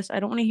 hours of this.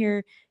 I don't want to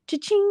hear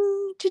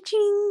cha-ching,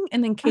 cha-ching,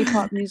 and then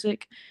K-pop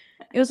music.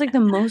 It was like the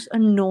most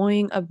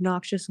annoying,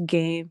 obnoxious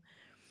game.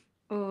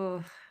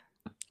 Ooh.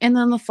 And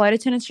then the flight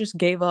attendants just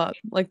gave up.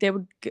 Like they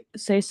would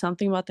say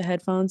something about the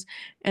headphones,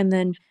 and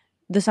then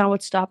the sound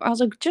would stop. I was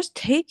like, just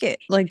take it.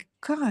 Like,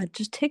 God,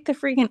 just take the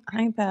freaking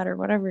iPad or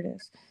whatever it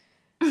is.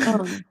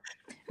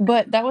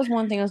 But that was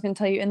one thing I was going to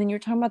tell you. And then you were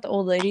talking about the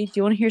old lady. Do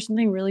you want to hear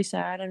something really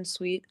sad and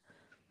sweet?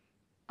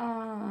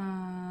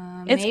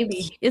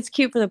 Maybe. It's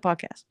cute for the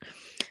podcast.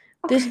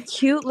 Okay. This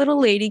cute little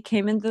lady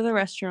came into the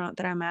restaurant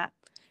that I'm at,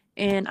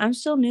 and I'm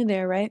still new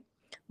there, right?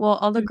 Well,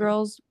 all the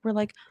girls were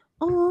like,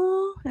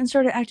 "Oh," and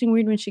started acting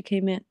weird when she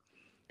came in.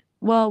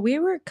 Well, we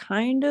were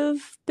kind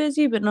of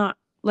busy, but not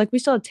like we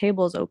still had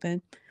tables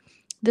open.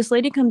 This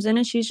lady comes in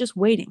and she's just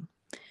waiting.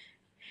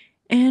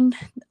 And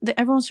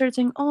everyone started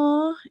saying,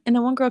 "Oh," and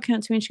then one girl came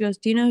up to me and she goes,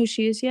 "Do you know who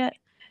she is yet?"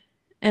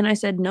 And I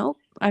said, "Nope,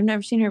 I've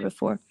never seen her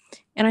before."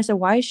 And I said,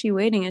 "Why is she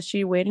waiting? Is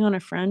she waiting on a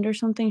friend or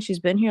something? She's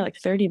been here like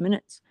 30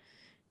 minutes.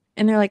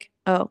 And they're like,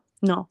 "Oh,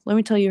 no, let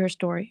me tell you her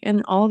story."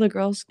 And all the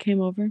girls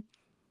came over.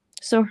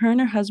 So her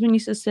and her husband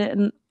used to sit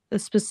in a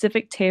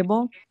specific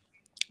table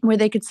where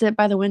they could sit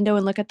by the window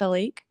and look at the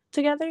lake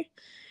together.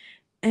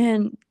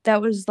 And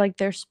that was like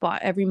their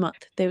spot every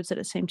month. They would sit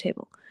at the same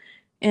table.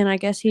 And I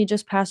guess he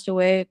just passed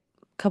away a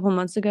couple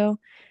months ago.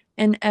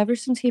 And ever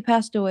since he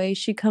passed away,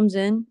 she comes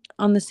in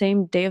on the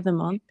same day of the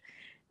month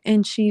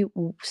and she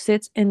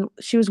sits, and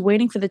she was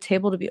waiting for the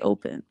table to be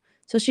open.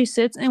 So she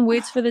sits and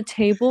waits for the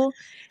table.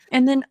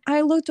 And then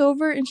I looked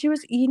over and she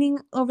was eating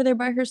over there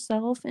by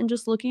herself and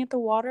just looking at the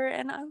water.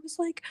 And I was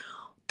like,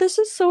 this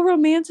is so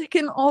romantic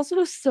and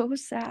also so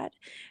sad.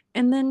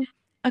 And then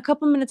a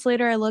couple minutes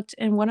later, I looked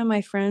and one of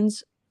my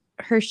friends,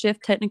 her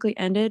shift technically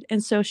ended.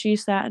 And so she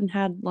sat and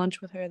had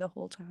lunch with her the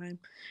whole time.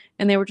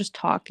 And they were just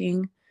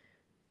talking.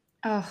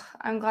 Oh,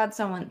 I'm glad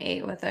someone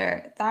ate with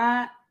her.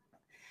 That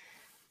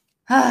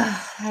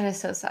is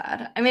so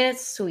sad. I mean,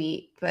 it's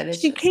sweet, but it's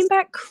She came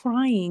back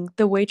crying,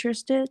 the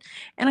waitress did.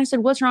 And I said,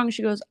 "What's wrong?" And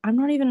she goes, "I'm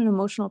not even an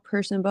emotional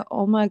person, but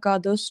oh my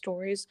God, those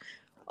stories.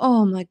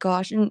 Oh my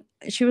gosh." And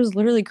she was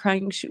literally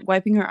crying,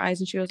 wiping her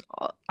eyes. And she goes,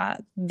 "Oh,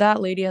 that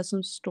lady has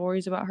some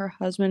stories about her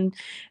husband."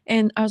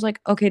 And I was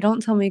like, "Okay,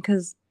 don't tell me."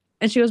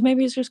 And she goes,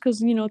 "Maybe it's just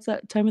because, it's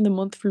that time of the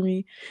month for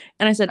me."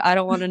 And I said, "I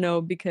don't want to know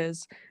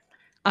because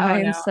I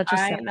am such a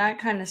sad." That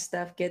kind of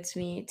stuff gets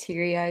me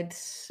teary-eyed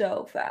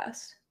so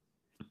fast.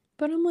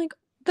 But I'm like,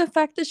 the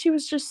fact that she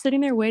was just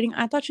sitting there waiting,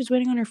 I thought she was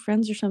waiting on her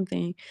friends or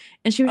something.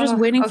 And she was just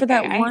waiting for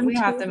that one we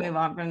have to table. move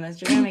on from this.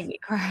 You're gonna make me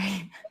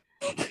cry.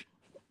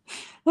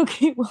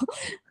 Okay, well,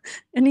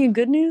 any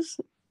good news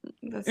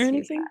That's or too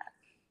anything?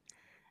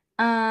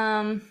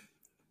 sad.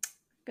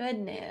 Good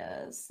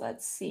news.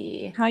 Let's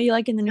see. How you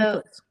liking the new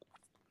place?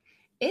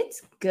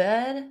 It's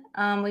good.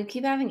 We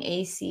keep having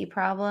AC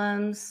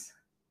problems,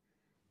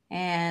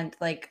 and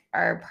like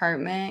our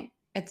apartment,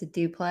 it's a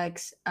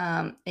duplex.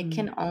 It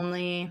can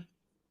only,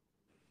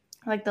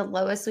 like, the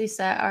lowest we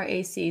set our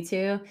AC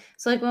to.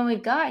 So like when we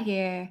got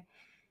here,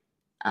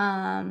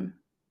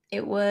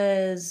 it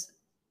was,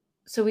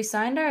 so we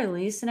signed our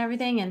lease and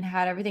everything and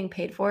had everything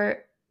paid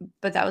for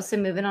but that was to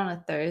move in on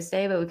a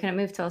Thursday, but we couldn't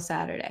move till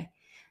Saturday.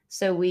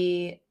 So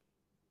we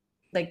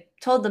like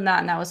told them that,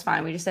 and that was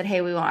fine. We just said,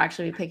 hey, we won't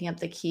actually be picking up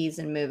the keys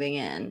and moving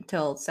in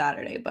till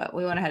Saturday, but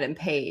we went ahead and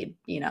paid,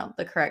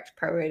 the correct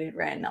prorated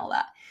rent and all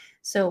that.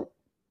 So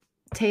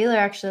Taylor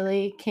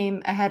actually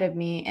came ahead of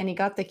me and he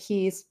got the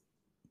keys.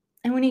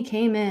 And when he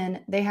came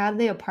in, they had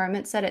the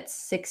apartment set at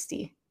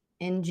 60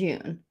 in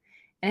June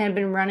and had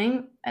been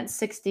running at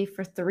 60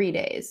 for 3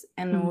 days.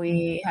 And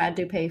we had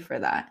to pay for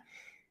that.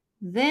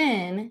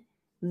 Then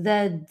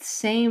the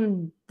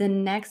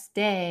next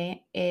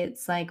day,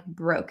 it's like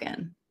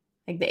broken.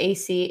 Like the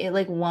AC, it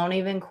like won't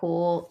even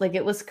cool. Like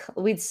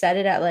we'd set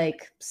it at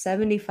like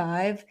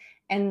 75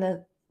 and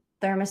the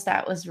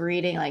thermostat was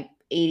reading like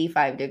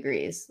 85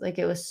 degrees. Like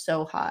it was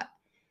so hot.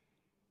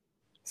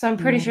 So I'm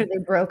pretty sure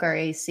they broke our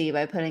AC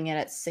by putting it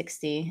at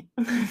 60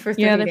 for 3 days.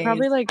 Yeah, they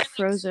probably like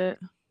froze it.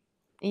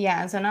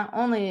 Yeah, and so not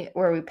only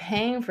were we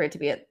paying for it to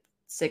be at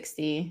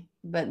 60,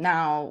 but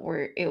now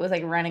it was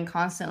like running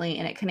constantly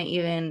and it couldn't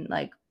even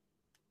like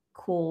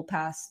cool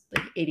past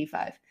like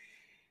 85.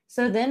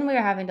 So then we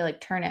were having to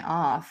like turn it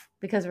off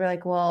because we're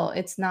like, well,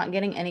 it's not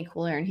getting any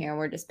cooler in here.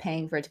 We're just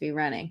paying for it to be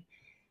running.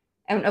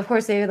 And of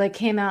course they like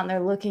came out and they're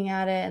looking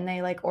at it and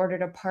they like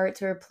ordered a part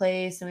to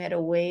replace and we had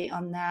to wait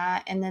on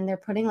that. And then they're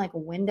putting like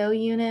window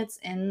units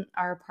in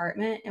our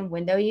apartment, and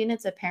window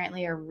units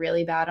apparently are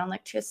really bad on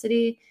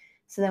electricity.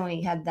 So then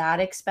we had that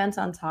expense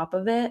on top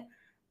of it.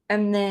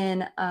 And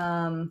then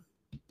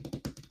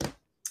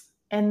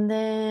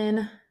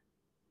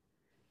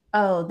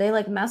they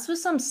like messed with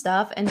some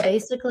stuff, and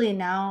basically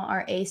now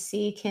our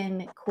AC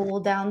can cool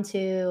down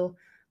to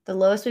the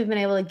lowest we've been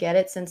able to get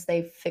it since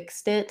they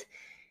fixed it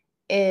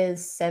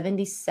is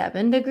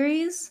 77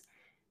 degrees.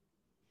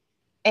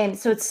 And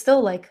so it's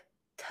still like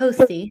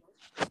toasty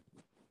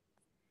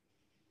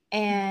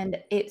and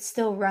it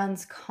still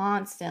runs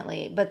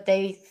constantly, but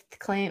they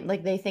claim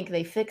like they think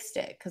they fixed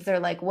it because they're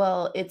like,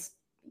 well, it's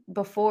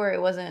before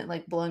it wasn't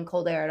like blowing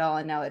cold air at all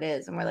and now it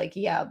is. And we're like,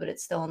 yeah, but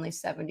it's still only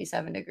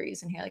 77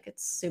 degrees in here. Like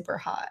it's super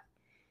hot.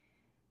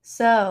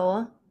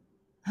 So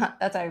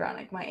that's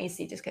ironic. My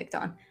AC just kicked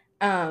on.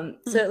 So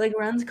it like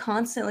runs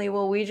constantly.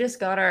 Well, we just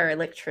got our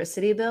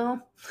electricity bill.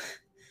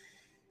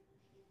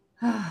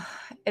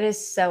 It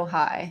is so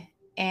high.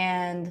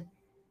 And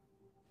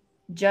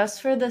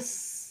just for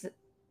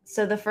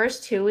so the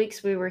first 2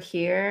 weeks we were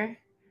here,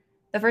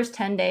 the first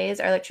 10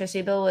 days, our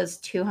electricity bill was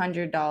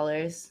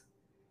 $200.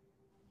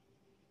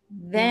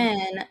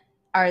 Then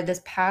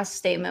this past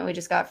statement we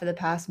just got for the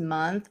past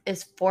month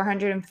is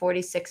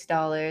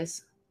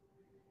 $446.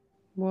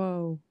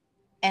 Whoa.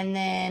 And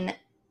then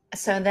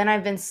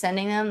I've been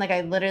sending them, like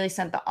I literally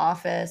sent the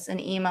office an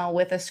email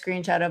with a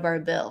screenshot of our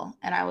bill.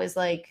 And I was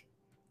like,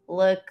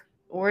 look,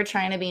 we're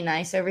trying to be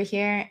nice over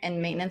here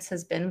and maintenance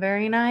has been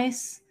very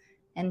nice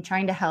and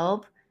trying to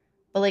help.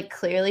 But like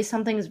clearly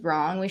something's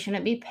wrong. We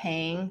shouldn't be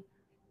paying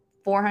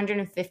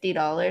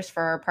 $450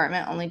 for our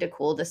apartment only to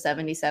cool to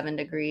 77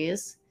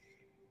 degrees.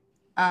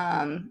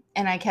 And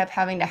I kept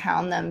having to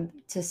hound them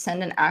to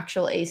send an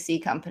actual AC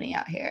company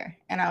out here.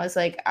 And I was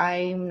like,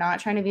 I'm not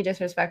trying to be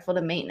disrespectful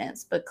to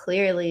maintenance, but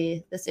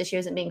clearly this issue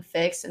isn't being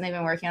fixed and they've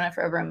been working on it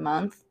for over a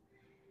month.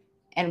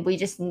 And we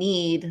just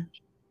need,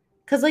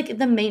 because like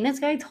the maintenance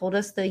guy told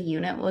us the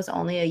unit was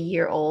only a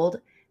year old.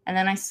 And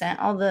then I sent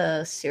all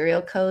the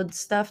serial code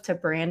stuff to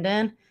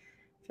Brandon.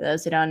 For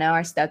those who don't know,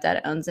 our stepdad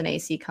owns an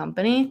AC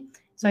company.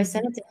 So I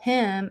sent it to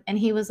him and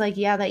he was like,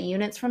 yeah, that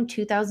unit's from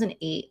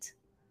 2008.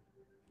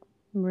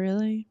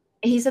 Really?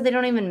 He said they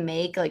don't even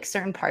make like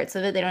certain parts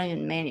of it. They don't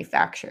even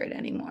manufacture it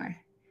anymore.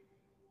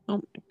 Oh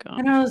my God.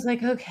 And I was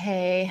like,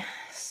 okay.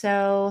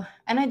 So,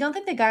 and I don't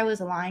think the guy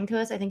was lying to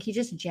us. I think he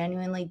just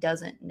genuinely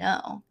doesn't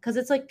know. Because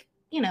it's like,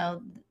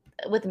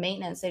 with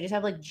maintenance, they just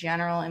have like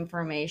general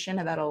information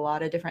about a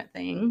lot of different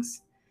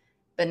things,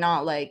 but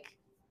not like,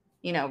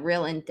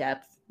 real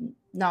in-depth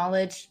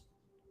knowledge.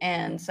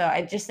 And so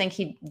I just think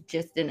he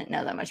just didn't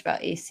know that much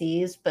about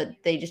ACs, but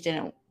they just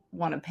didn't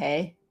want to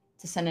pay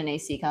to send an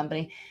AC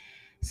company.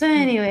 So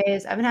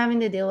anyways, I've been having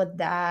to deal with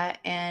that.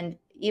 And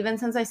even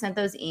since I sent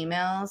those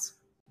emails,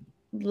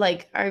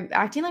 like are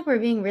acting like we're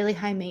being really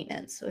high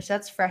maintenance, which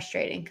that's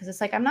frustrating because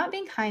it's like, I'm not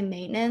being high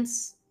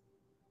maintenance.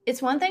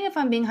 It's one thing if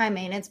I'm being high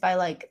maintenance by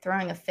like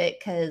throwing a fit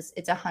because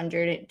it's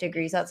 100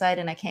 degrees outside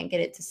and I can't get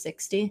it to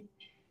 60.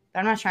 But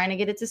I'm not trying to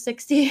get it to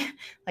 60.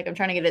 Like I'm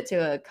trying to get it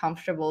to a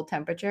comfortable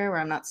temperature where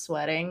I'm not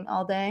sweating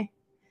all day.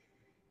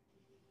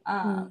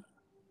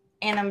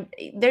 And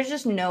there's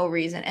just no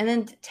reason. And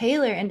then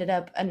Taylor ended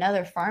up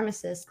another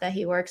pharmacist that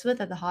he works with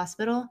at the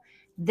hospital.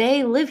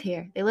 They live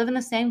here. They live in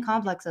the same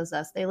complex as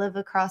us. They live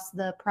across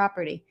the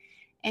property.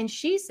 And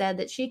she said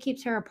that she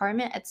keeps her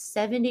apartment at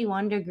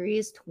 71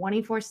 degrees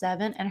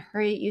 24/7 and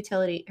her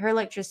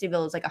electricity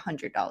bill is like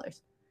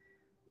 $100.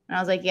 And I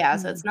was like, yeah,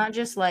 so it's not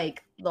just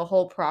like the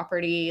whole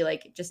property,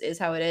 like it just is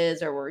how it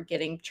is, or we're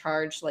getting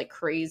charged like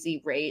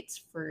crazy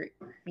rates for,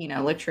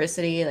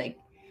 electricity. Like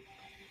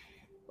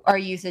our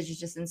usage is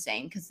just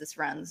insane because this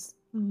runs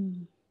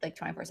like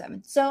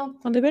 24/7. So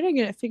well, they better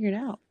get it figured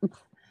out.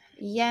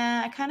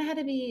 Yeah, I kind of had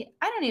to be,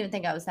 I don't even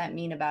think I was that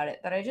mean about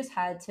it, but I just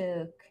had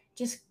to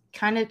just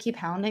kind of keep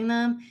hounding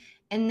them.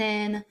 And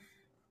then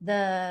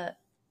the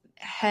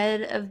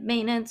head of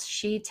maintenance,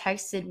 she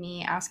texted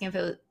me asking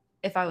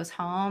if I was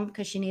home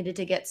because she needed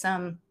to get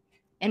some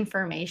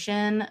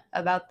information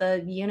about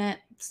the unit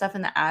stuff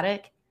in the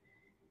attic.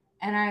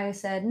 And I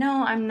said,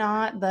 "No, I'm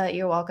not, but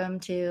you're welcome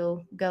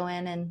to go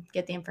in and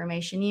get the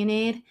information you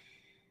need."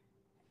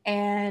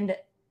 And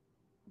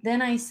then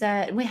I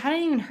said, we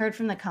hadn't even heard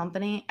from the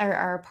company or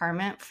our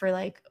apartment for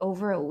like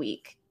over a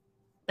week.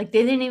 Like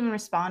they didn't even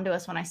respond to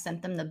us when I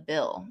sent them the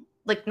bill.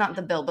 Like not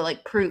the bill, but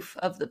like proof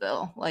of the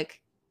bill.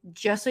 Like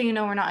just so you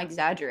know we're not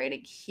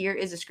exaggerating, here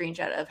is a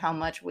screenshot of how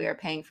much we are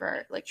paying for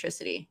our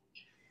electricity.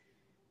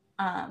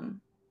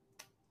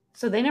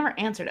 So they never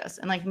answered us,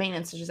 and like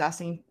maintenance was just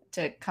asking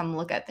to come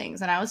look at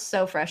things, and I was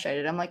so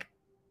frustrated. I'm like,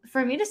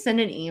 for me to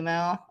send an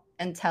email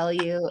and tell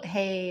you,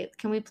 hey,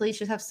 can we please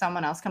just have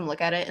someone else come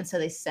look at it, and so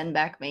they send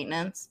back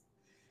maintenance.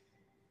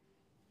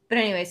 But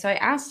anyway, so I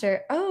asked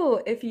her,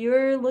 oh, if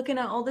you're looking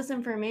at all this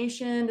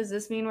information, does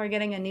this mean we're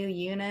getting a new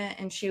unit?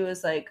 And she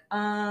was like,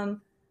 not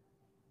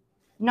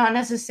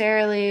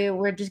necessarily.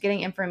 We're just getting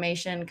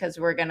information because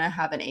we're going to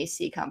have an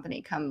AC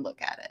company come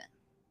look at it.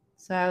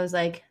 So I was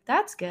like,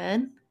 that's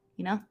good.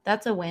 You know,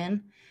 that's a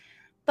win.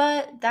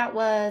 But that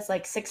was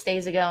like 6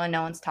 days ago and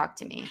no one's talked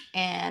to me.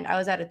 And I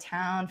was out of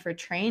town for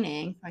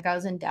training. Like I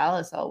was in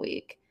Dallas all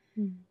week.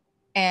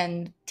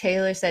 And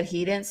Taylor said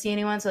he didn't see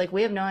anyone. So like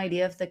we have no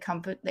idea if the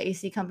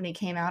AC company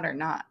came out or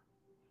not.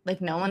 Like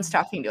no one's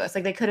talking to us.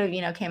 Like they could have,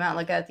 came out and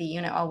looked at the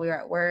unit while we were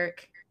at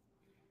work.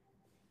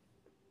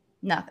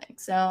 Nothing.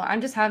 So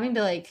I'm just having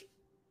to like,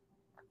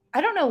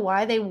 I don't know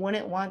why they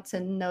wouldn't want to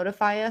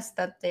notify us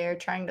that they're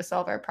trying to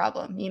solve our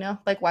problem,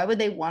 Like why would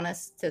they want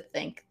us to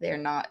think they're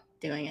not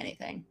doing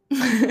anything?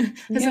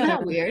 Isn't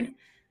that weird?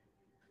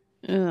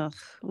 Ugh.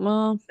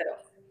 Well, so,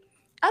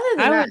 other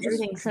than I that, would just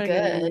everything's try to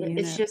get a new good.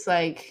 It's unit. just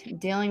like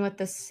dealing with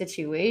this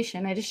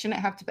situation. I just shouldn't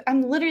have to.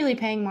 I'm literally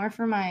paying more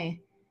for my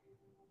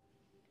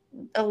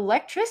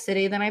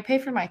electricity than I pay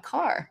for my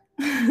car.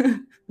 Oh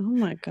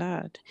my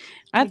God.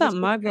 I Like thought it's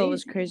my just bill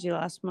was crazy. crazy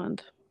last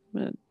month.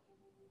 But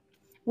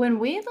When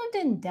we lived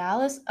in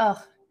Dallas,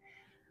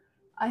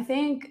 I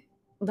think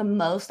the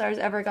most ours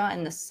ever got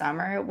in the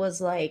summer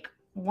was like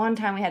one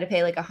time we had to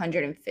pay like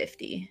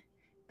 150,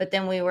 but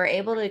then we were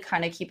able to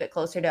kind of keep it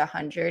closer to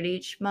 100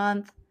 each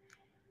month.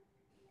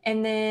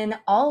 And then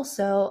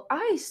also,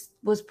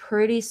 was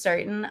pretty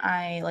certain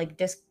I like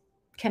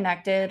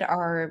disconnected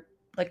our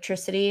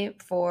electricity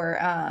for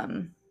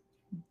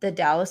the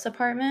Dallas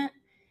apartment.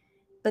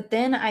 But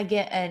then I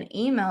get an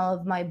email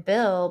of my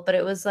bill, but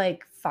it was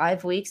like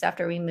 5 weeks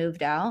after we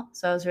moved out.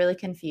 So I was really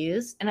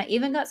confused. And I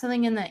even got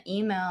something in the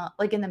email,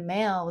 like in the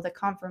mail with a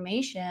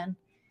confirmation.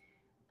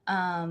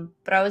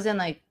 But I was in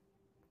like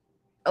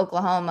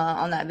Oklahoma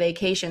on that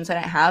vacation, so I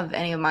didn't have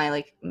any of my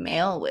like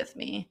mail with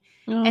me.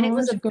 And it oh,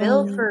 was where's a it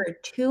bill going? for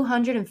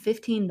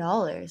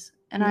 $215.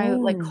 And I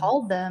like Oh,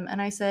 called them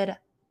and I said,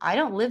 I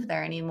don't live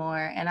there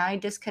anymore. And I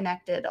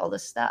disconnected all the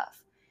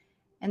stuff.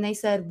 And they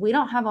said, we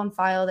don't have on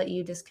file that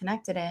you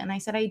disconnected it. And I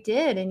said, I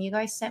did. And you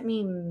guys sent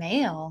me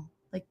mail.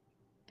 Like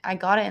I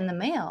got it in the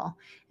mail.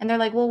 And they're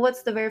like, well,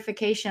 what's the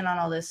verification on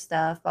all this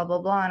stuff? Blah, blah,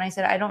 blah. And I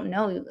said, I don't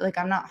know. Like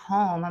I'm not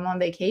home. I'm on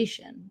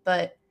vacation.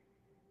 But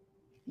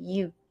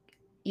you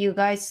you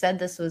guys said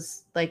this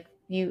was like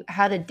you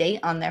had a date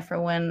on there for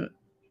when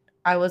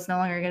I was no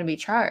longer going to be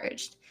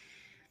charged.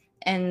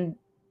 And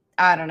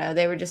I don't know,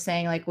 they were just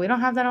saying like we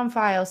don't have that on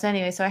file. So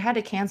anyway, so I had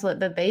to cancel it,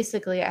 but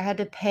basically I had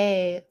to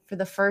pay for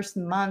the first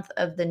month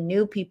of the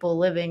new people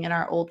living in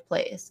our old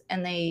place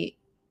and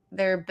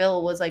their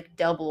bill was like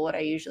double what I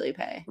usually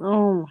pay.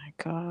 oh my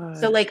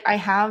So God. like I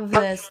have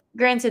this,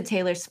 granted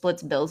Taylor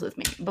splits bills with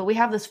me, but we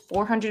have this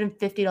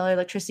 $450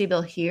 electricity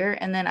bill here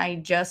and then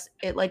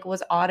it like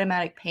was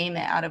automatic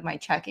payment out of my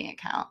checking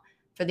account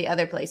for the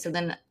other place. So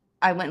then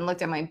I went and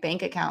looked at my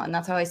bank account and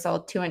that's how I saw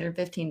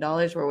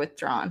 $215 were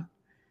withdrawn.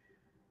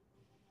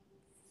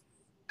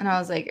 And I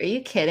was like, are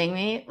you kidding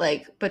me?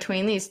 Like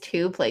between these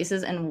two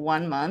places in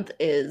 1 month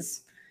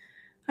is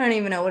I don't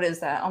even know what is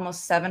that,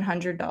 almost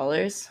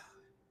 $700.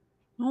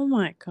 Oh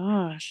my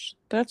gosh.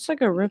 That's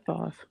like a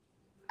ripoff.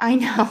 I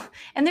know.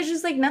 And there's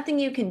just like nothing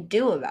you can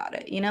do about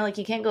it. Like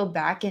you can't go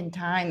back in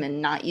time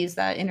and not use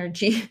that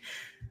energy.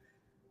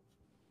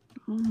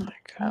 Oh my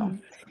So God.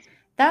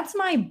 that's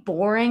my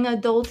boring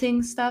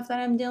adulting stuff that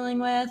I'm dealing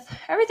with.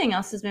 Everything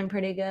else has been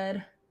pretty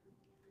good.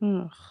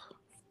 Ugh.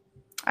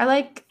 I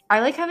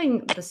like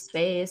having the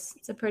space.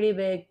 It's a pretty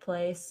big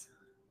place.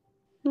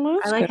 Well, I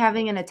that's like good.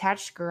 having an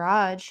attached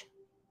garage.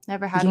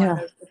 Never had one of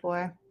Yeah. those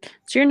before.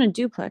 So you're in a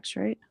duplex,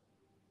 right?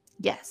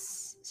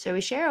 Yes. So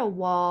we share a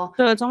wall.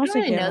 So it's I almost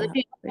don't like really you have know a the house.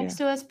 people Yeah. next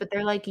to us, but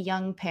they're like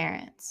young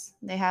parents.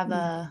 They have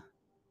Mm.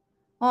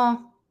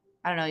 well,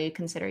 I don't know, you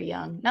consider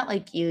young. Not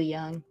like you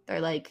young. They're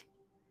like,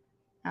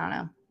 I don't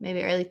know,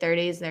 maybe early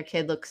 30s. Their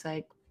kid looks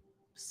like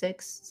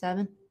 6,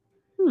 7.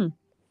 Hmm.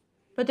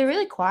 But they're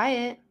really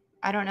quiet.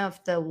 I don't know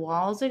if the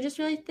walls are just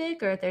really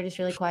thick or if they're just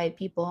really quiet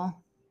people.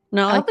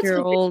 Not I hope like it's your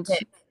because they're old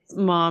kids.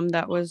 mom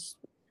that was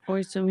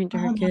always so mean to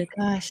her Oh my kid.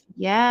 gosh.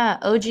 Yeah.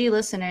 OG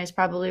listeners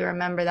probably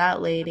remember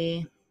that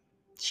lady.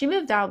 She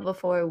moved out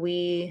before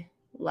we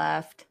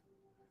left,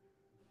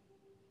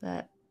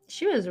 but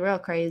she was real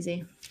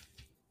crazy.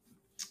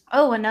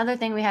 Oh, another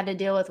thing we had to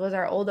deal with was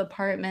our old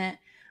apartment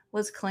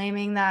was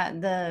claiming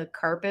that the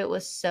carpet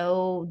was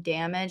so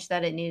damaged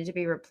that it needed to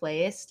be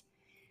replaced.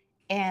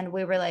 And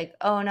we were like,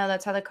 "Oh no,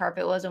 that's how the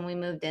carpet was when we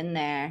moved in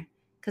there."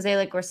 Because they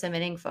like were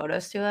submitting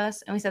photos to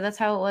us, and we said that's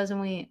how it was when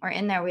we were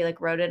in there. We like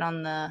wrote it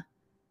on that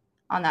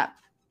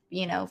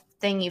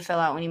thing you fill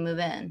out when you move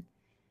in,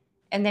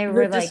 and they The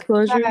were like, "Yeah,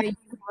 disclosure? you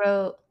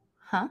wrote,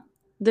 huh?"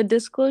 The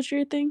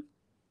disclosure thing?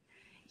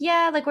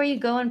 Yeah, like where you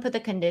go and put the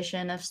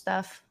condition of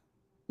stuff.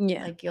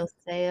 Yeah. Like you'll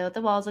say what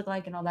the walls look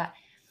like and all that.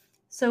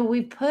 So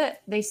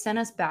they sent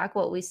us back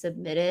what we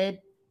submitted,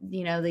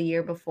 the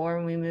year before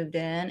when we moved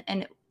in.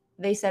 And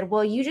they said,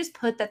 well, you just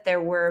put that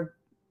there were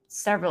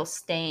several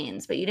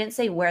stains, but you didn't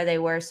say where they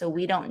were. So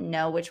we don't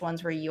know which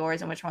ones were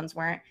yours and which ones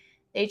weren't.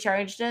 They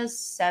charged us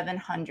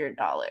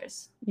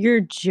 $700.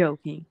 You're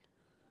joking.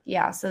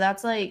 Yeah. So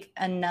that's like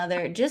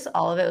just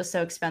all of it was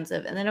so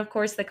expensive. And then, of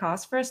course, the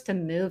cost for us to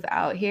move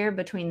out here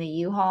between the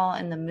U-Haul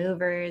and the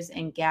movers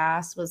and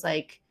gas was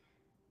like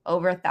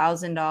over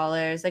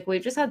 $1,000. Like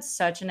we've just had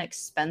such an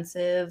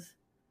expensive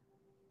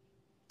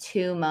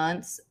 2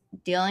 months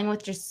dealing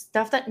with just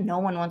stuff that no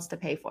one wants to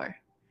pay for.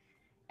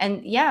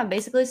 And yeah,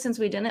 basically since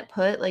we didn't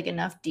put like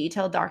enough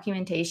detailed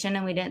documentation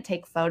and we didn't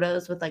take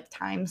photos with like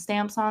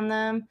timestamps on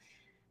them,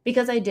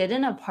 because I did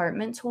an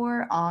apartment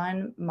tour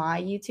on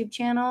my YouTube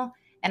channel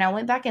and I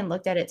went back and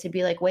looked at it to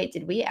be like, wait,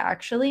 did we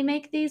actually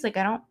make these? Like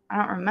I don't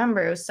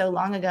remember. It was so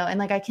long ago. And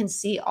like I can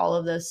see all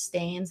of those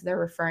stains they're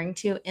referring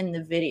to in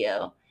the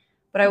video.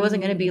 But I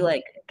wasn't gonna be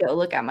like, go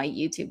look at my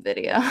YouTube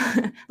video.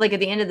 Like at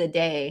the end of the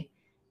day,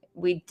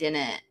 we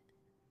didn't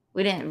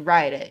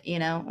write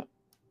it.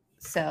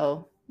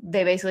 So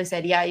they basically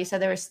said, yeah, you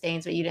said there were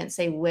stains, but you didn't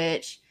say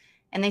which.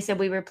 And they said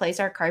we replace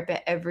our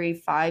carpet every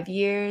 5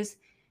 years.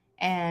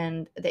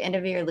 And at the end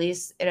of your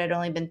lease, it had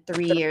only been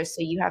 3 years.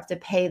 So you have to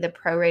pay the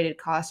prorated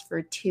cost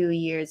for 2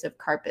 years of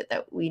carpet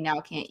that we now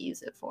can't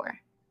use it for.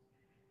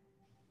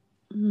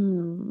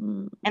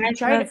 And I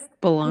tried That's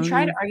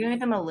baloney. arguing with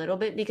them a little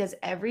bit because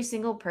every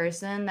single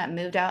person that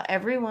moved out,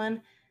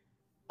 everyone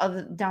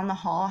down the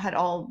hall had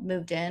all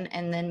moved in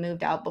and then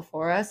moved out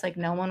before us. Like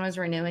no one was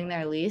renewing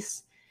their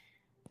lease.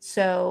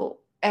 So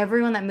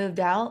everyone that moved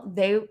out,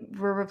 they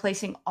were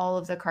replacing all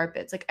of the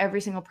carpets, like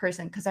every single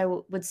person, because I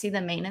would see the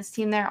maintenance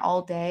team there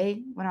all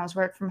day when I was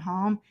work from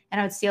home,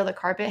 and I would see all the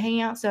carpet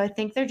hanging out. So I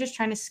think they're just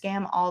trying to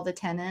scam all the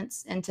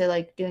tenants into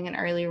like doing an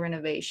early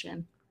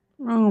renovation.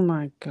 Oh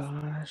my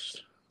gosh.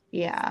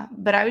 Yeah,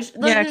 but I was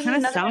look, Yeah, it there's kind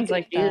of nothing I sounds could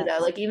like do that.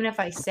 though. Like even if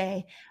I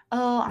say,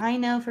 "Oh, I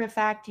know for a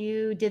fact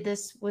you did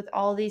this with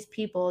all these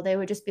people," they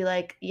would just be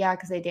like, "Yeah,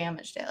 because they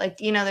damaged it." Like,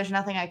 there's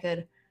nothing I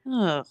could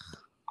Ugh.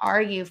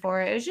 argue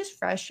for it. It was just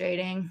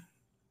frustrating.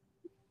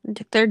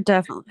 They're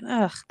definitely.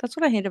 Ugh. That's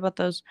what I hate about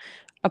those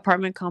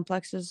apartment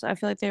complexes. I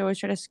feel like they always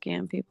try to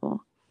scam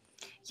people.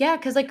 Yeah,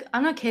 because like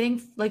I'm not kidding.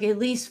 Like at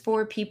least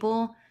different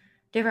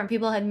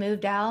people had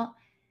moved out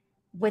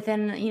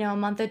within a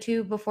month or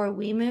two before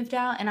we moved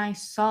out, and I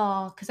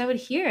saw because I would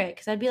hear it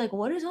because I'd be like,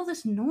 "What is all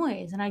this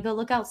noise?" And I go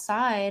look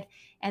outside,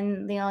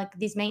 and like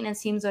these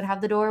maintenance teams would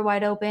have the door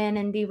wide open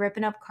and be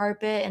ripping up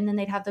carpet, and then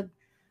they'd have the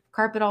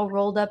carpet all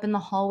rolled up in the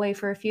hallway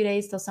for a few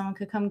days till someone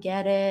could come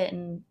get it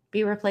and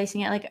be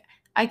replacing it. Like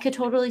I could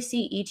totally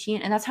see each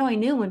unit, and that's how I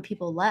knew when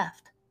people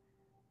left.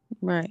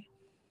 Right.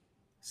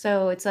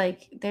 So it's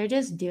like they're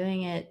just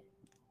doing it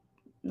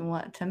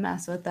to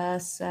mess with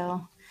us.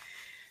 So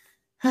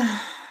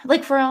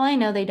like for all I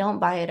know, they don't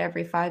buy it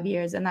every 5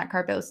 years, and that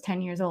carpet was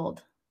 10 years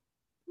old.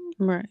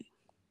 Right.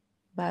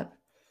 But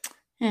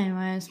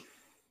anyways,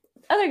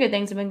 other good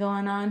things have been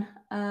going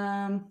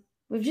on.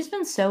 We've just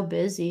been so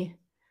busy.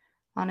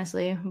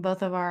 Honestly,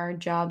 both of our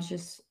jobs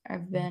just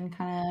have been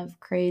kind of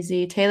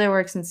crazy. Taylor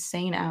works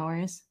insane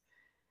hours.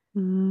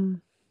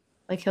 Mm.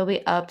 Like he'll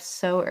be up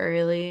so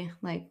early.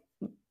 Like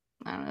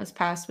I don't know, this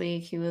past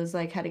week he was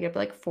like had to get up at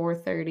like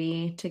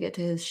 4:30 to get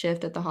to his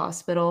shift at the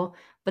hospital.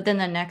 But then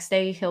the next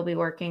day he'll be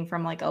working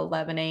from like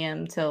 11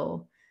 a.m.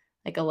 till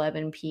like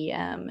 11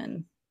 p.m.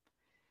 and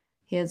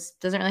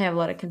doesn't really have a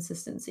lot of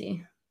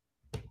consistency.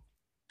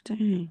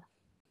 Dang.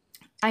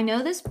 I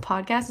know this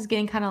podcast is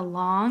getting kind of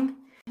long,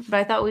 but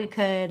I thought we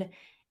could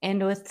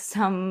end with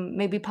some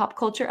maybe pop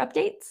culture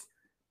updates.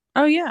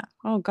 Oh yeah.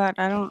 Oh god,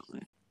 I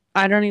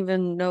don't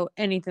even know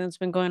anything that's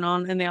been going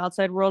on in the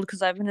outside world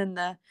because I've been in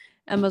the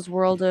Emma's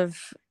world of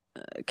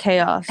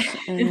chaos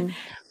and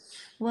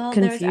Well,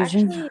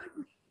 confusion.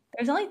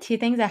 there's only two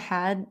things I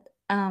had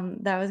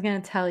that I was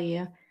going to tell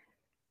you.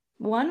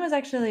 One was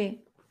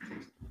actually,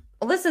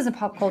 well, this isn't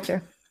pop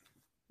culture.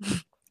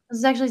 This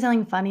is actually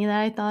something funny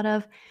that I thought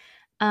of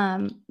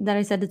that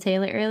I said to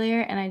Taylor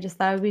earlier, and I just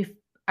thought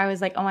I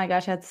was like, oh my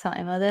gosh, I have to tell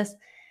Emma this.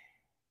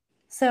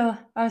 So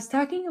I was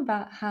talking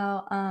about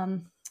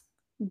how,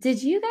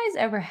 did you guys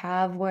ever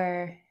have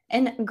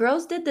and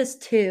girls did this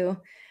too,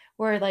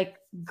 where like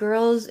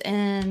girls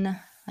in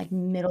like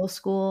middle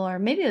school, or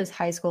maybe it was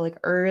high school, like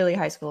early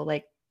high school,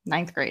 like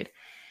ninth grade,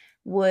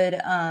 would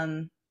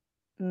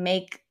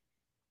make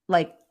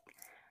like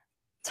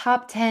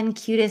top 10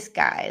 cutest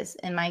guys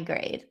in my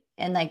grade.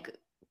 And like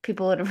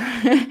people would,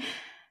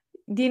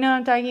 do you know what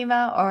I'm talking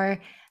about? Or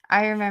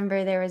I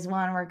remember there was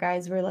one where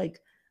guys were like,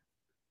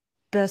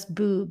 best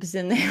boobs,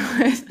 and they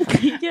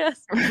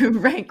Yes. would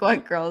rank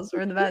what girls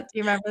were the best. Do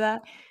you remember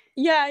that?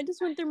 Yeah, I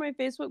just went through my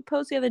Facebook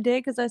post the other day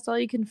because I saw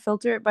you can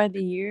filter it by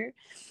the year.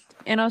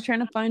 And I was trying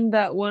to find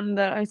that one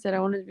that I said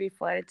I wanted to be a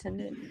flight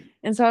attendant.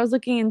 And so I was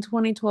looking in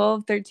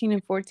 2012, 13,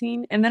 and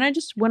 14. And then I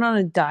just went on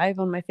a dive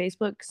on my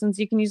Facebook since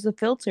you can use the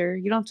filter.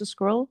 You don't have to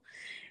scroll.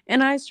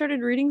 And I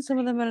started reading some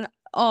of them. And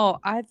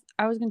I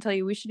was going to tell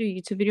you, we should do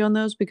a YouTube video on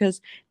those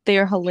because they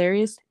are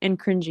hilarious and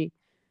cringy.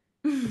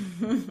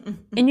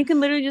 And you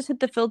can literally just hit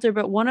the filter.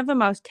 But one of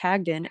them I was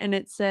tagged in and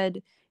it said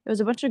it was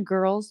a bunch of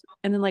girls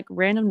and then like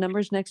random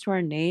numbers next to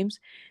our names.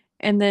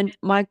 And then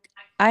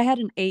I had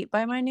an 8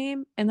 by my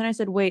name. And then I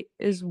said, wait,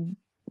 is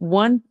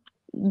 1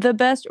 the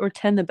best or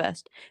 10 the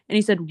best? And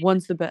he said,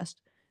 1's the best.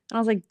 And I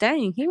was like,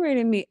 dang, he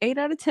rated me 8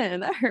 out of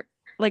 10. That hurt.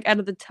 Like out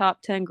of the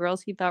top 10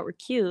 girls he thought were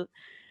cute,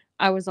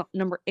 I was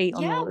number 8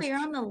 on Yeah, the but you're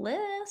list. on the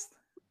list.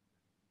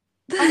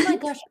 Oh my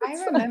gosh, I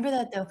remember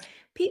that though.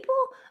 People,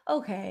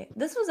 okay,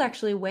 this was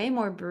actually way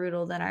more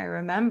brutal than I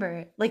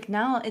remember. Like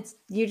now it's,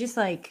 you just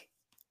like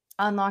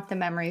unlock the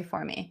memory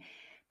for me.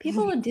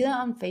 People would do that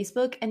on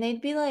Facebook and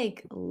they'd be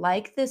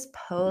like this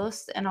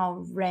post, and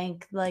I'll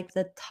rank like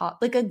the top,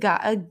 like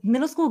a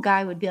middle school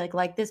guy would be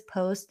like this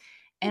post,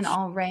 and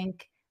I'll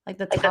rank like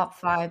the top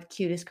 5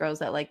 cutest girls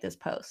that like this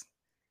post.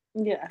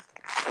 Yeah.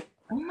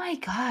 Oh my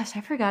gosh,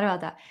 I forgot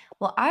about that.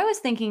 Well, I was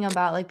thinking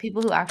about like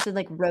people who actually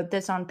like wrote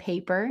this on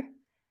paper.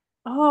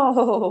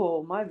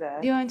 Oh, my Do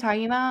bad. you know what I'm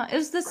talking about? It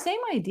was the same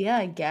idea,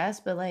 I guess,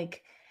 but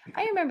like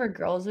I remember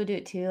girls would do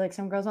it too. Like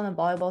some girls on the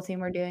volleyball team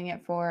were doing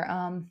it for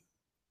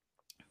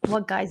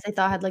what guys they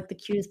thought had like the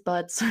cutest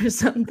butts or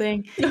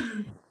something.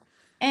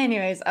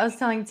 Anyways, I was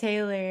telling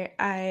Taylor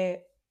I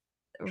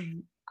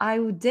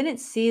didn't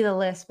see the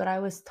list, but I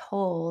was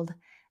told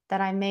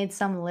that I made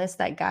some list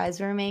that guys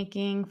were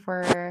making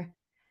for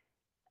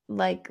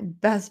like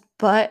best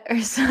butt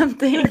or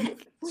something.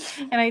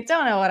 And I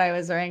don't know what I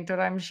was ranked, but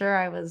I'm sure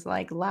I was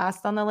like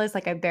last on the list.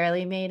 Like I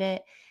barely made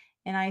it.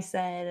 And I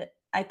said,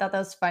 I thought that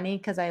was funny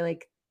because I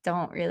like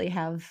don't really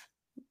have,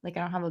 like,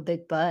 I don't have a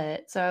big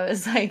butt. So I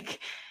was like,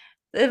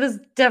 it was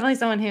definitely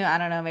someone who, I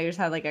don't know, maybe just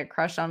had like a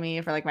crush on me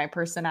for like my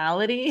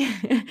personality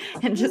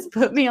and just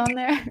put me on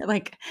there.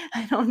 Like,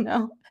 I don't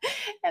know.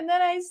 And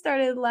then I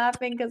started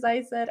laughing because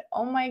I said,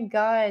 oh my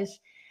gosh,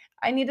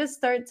 I need to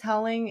start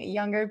telling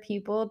younger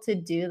people to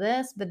do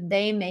this, but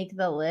they make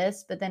the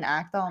list, but then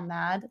act all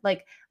mad.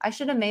 Like, I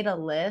should have made a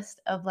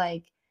list of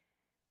like,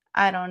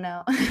 I don't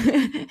know,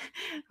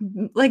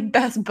 like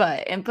best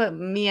butt and put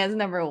me as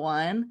number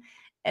one.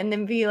 And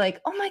then be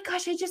like, oh my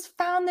gosh, I just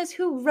found this.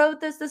 Who wrote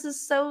this? This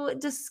is so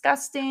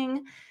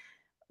disgusting.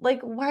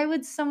 Like, why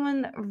would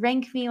someone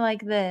rank me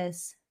like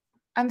this?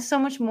 I'm so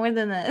much more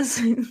than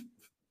this.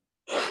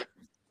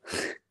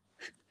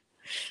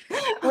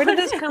 Where did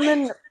this come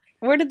in?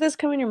 Where did this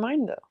come in your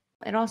mind, though?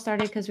 It all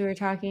started because we were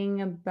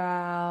talking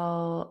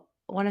about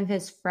one of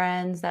his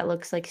friends that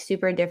looks like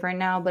super different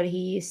now, but he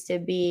used to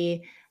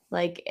be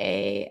like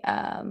a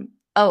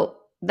oh,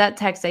 that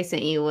text I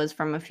sent you was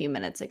from a few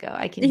minutes ago.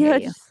 I can hear Yeah,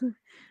 you. just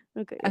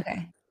okay.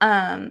 Okay.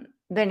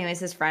 But anyways,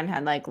 his friend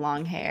had like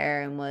long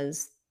hair and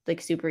was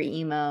like super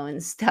emo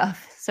and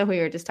stuff. So we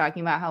were just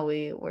talking about how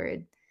we were,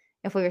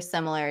 if we were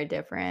similar or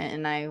different.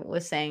 And I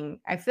was saying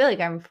I feel like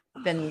I've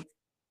been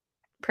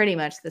pretty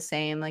much the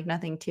same, like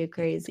nothing too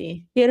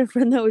crazy. You had a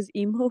friend that was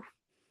emo.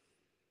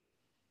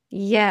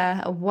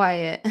 Yeah,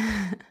 Wyatt.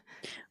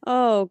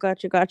 Oh,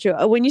 gotcha.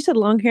 When you said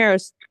long hair, I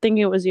was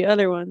thinking it was the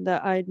other one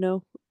that I'd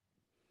know.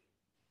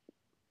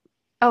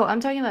 Oh,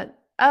 I'm talking about,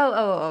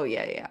 oh,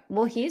 yeah, yeah.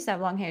 Well, he used to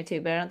have long hair too,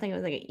 but I don't think it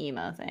was like an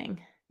emo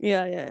thing.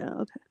 Yeah.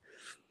 Okay.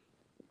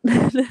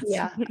 That's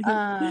Yeah.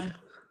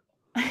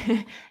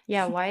 funny.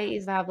 Yeah, Wyatt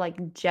used to have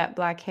like jet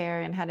black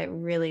hair and had it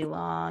really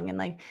long and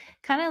like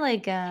kind of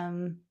like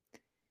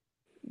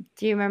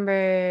do you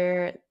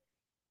remember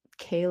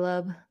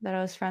Caleb that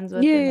I was friends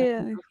with in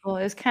Yeah. middle school?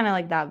 It was kind of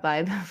like that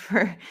vibe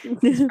for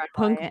his friend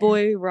Punk Wyatt.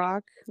 boy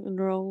rock and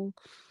roll.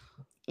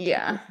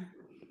 Yeah.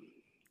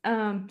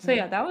 So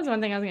yeah, that was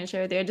one thing I was gonna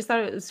share with you. I just thought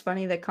it was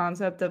funny, the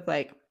concept of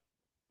like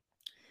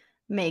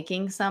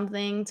making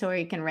something to where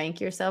you can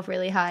rank yourself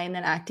really high and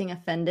then acting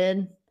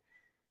offended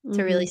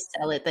to really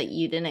Mm-hmm. sell it that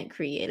you didn't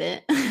create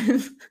it.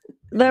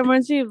 That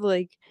reminds me of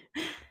like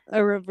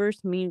a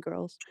reverse Mean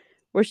Girls,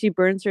 where she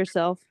burns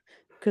herself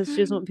because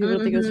she doesn't want people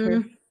to think it was her.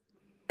 Mhm.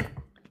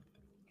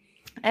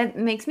 It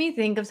makes me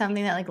think of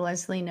something that like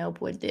Leslie Knope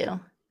would do.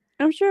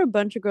 I'm sure a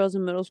bunch of girls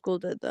in middle school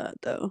did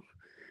that though,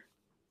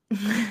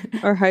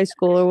 or high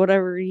school or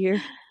whatever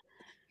year.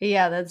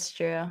 Yeah, that's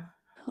true.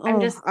 I'm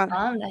Oh, just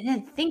bummed I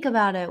didn't think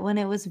about it when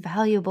it was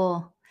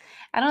valuable.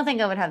 I don't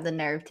think I would have the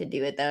nerve to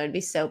do it though. It'd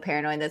be so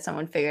paranoid that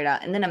someone figured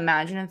out. And then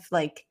imagine if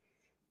like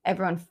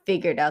everyone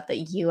figured out that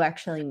you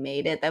actually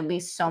made it. That'd be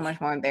so much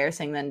more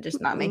embarrassing than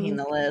just not making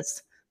the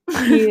list.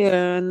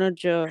 Yeah, no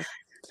joke.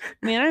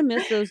 Man, I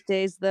miss those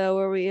days though,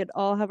 where we'd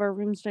all have our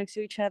rooms next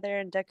to each other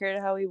and decorate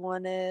it how we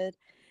wanted.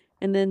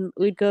 And then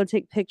we'd go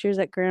take pictures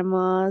at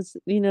grandma's,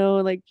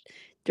 like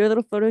do our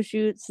little photo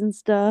shoots and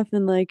stuff.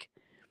 And like,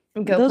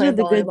 Go those play are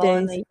the good volleyball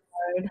in the days.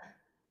 yard.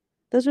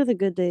 Those are the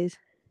good days.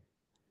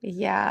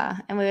 Yeah,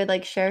 and we would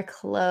like share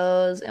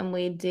clothes, and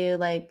we do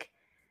like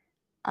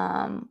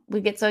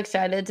we get so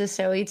excited to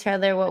show each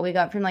other what we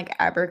got from like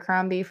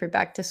Abercrombie for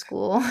back to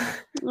school.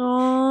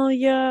 Oh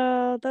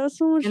yeah, that was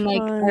so much And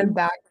like our fun.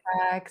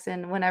 backpacks,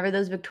 and whenever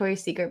those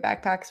Victoria's Secret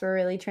backpacks were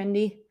really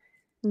trendy.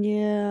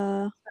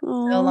 Yeah. So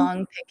Oh,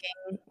 long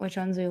picking which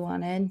ones we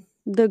wanted.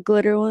 the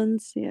glitter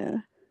ones. Yeah.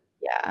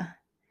 Yeah,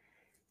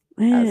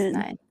 that was Man.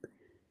 nice.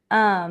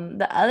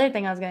 The other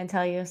thing I was going to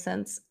tell you,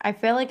 since I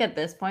feel like at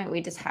this point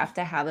we just have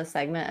to have a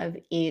segment of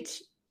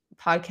each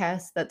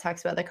podcast that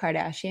talks about the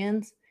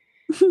Kardashians.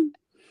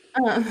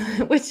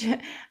 Which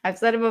I've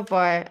said it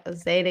before, I'll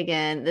say it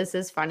again. This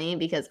is funny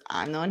because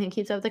I'm the one who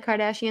keeps up with the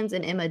Kardashians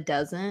and Emma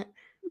doesn't.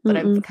 But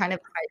I've Mm-mm. kind of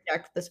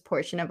hijacked this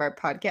portion of our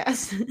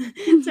podcast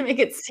to make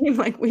it seem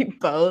like we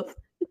both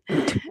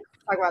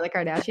talk about the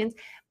Kardashians.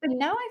 But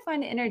now I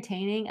find it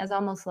entertaining as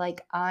almost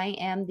like I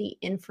am the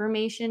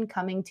information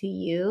coming to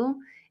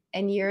you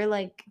and you're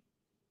like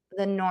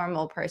the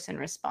normal person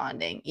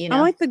responding, you I'm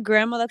know? like the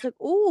grandma that's like,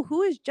 oh,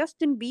 who is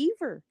Justin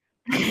Bieber?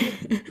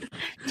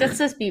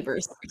 Justice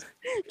Beavers.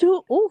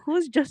 Oh, who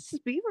is Justice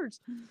Beavers?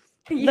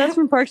 That's Yep.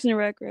 from Parks and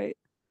Rec, right?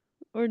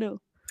 Or no?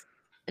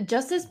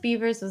 Justice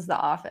Beavers was The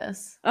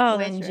Office. Oh,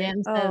 that's When right.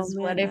 Jim Oh says,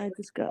 "What man, if I we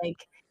just got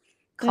like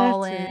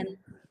call that's in?" right.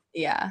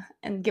 Yeah,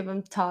 and give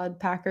him Todd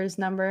Packer's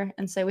number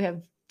and say we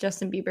have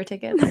Justin Bieber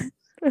tickets.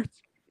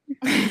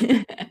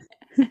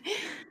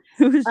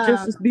 Who is Um,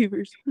 Justice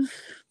Beavers?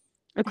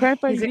 A crime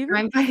he's fighting a beaver?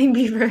 crime fighting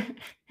beaver.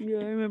 Yeah,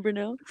 I remember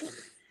now.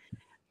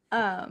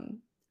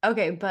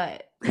 Okay,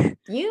 but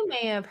you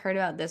may have heard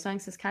about this one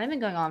because it's kind of been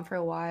going on for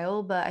a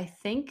while, but I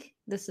think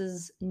this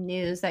is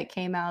news that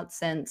came out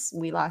since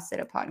we last did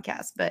a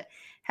podcast. But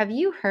have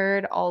you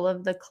heard all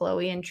of the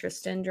Chloe and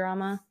Tristan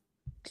drama?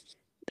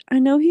 I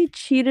know he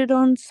cheated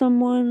on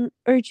someone,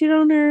 or he cheated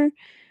on her,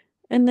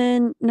 and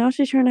then now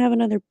she's trying to have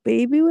another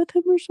baby with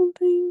him or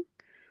something.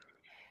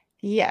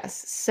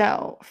 Yes.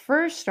 So,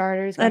 for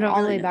starters, I going don't all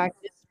the really way know. back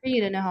just for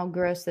you to know how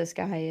gross this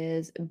guy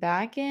is,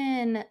 back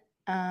in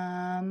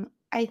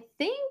I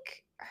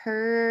think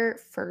her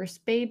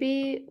first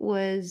baby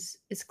was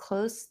is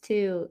close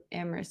to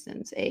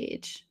Emerson's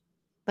age.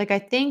 Like I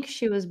think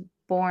she was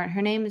born,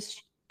 her name is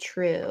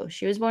True.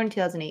 She was born in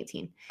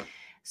 2018.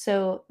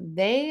 So,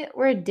 they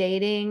were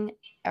dating,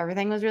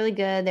 everything was really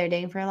good. They were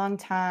dating for a long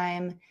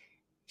time.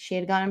 She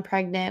had gotten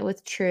pregnant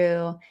with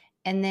True,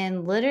 and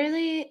then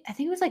literally, I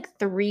think it was like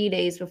 3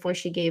 days before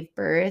she gave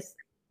birth,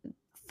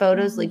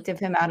 photos Oh, leaked of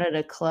him out at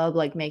a club,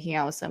 like, making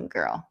out with some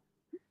girl.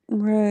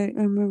 right,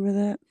 I remember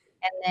that.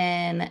 And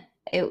then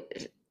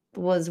it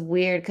was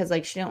weird because,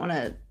 like, she didn't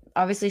wanna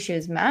obviously, she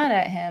was mad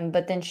at him,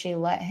 but then she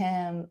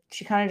kinda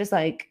just,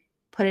 like,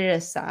 put it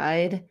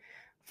aside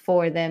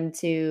for them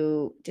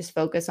to just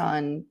focus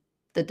on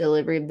the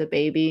delivery of the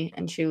baby,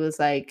 and she was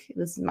like,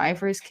 "This is my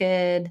first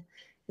kid."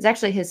 It's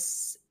actually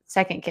his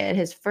second kid.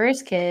 His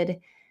first kid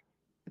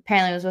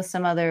apparently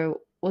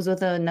was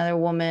with another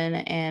woman,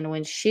 and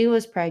when she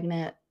was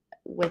pregnant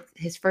with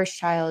his first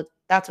child,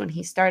 that's when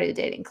he started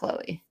dating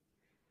Chloe.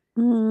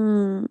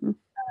 Mm.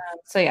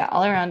 So yeah,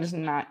 all around just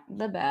not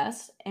the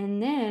best.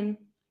 And then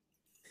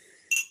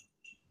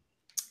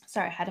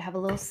sorry, I had to have a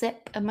little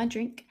sip of my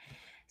drink.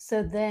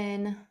 So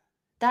then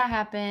that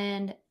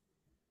happened.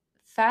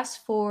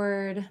 Fast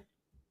forward,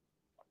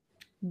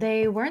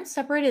 they weren't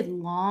separated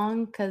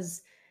long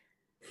because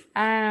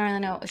I don't really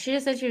know. She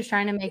just said she was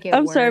trying to make it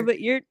I'm sorry, work. but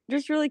you're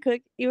just really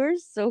quick. You were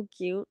so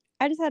cute.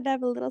 I just had to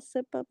have a little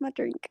sip of my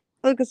drink.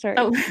 Okay, sorry.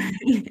 Oh,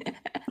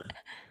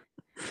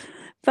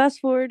 Fast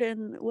forward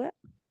and what?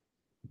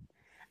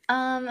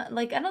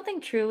 like I don't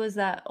think True was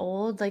that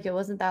old. Like it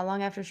wasn't that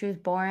long after she was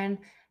born.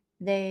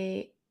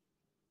 They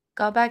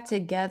got back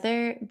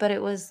together, but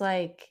it was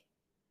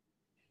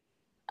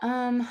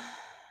um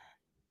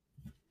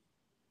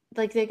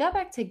like they got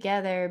back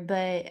together,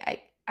 but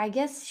I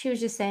guess she was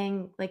just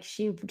saying like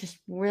she just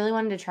really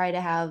wanted to try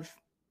to have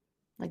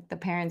like the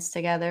parents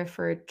together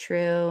for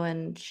True,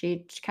 and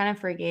she kind of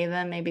forgave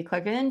him maybe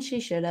quicker than she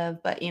should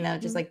have, but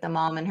just Mhm. like the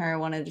mom and her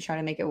wanted to try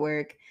to make it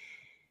work.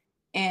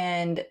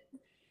 And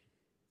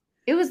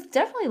it was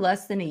definitely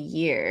less than a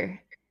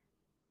year.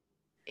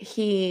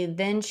 He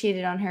then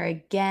cheated on her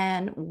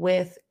again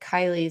with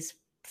Kylie's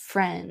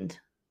friend,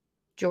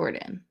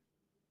 Jordan.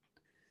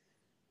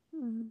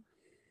 Mm.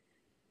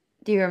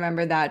 Do you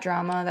remember that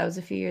drama? That was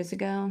a few years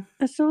ago.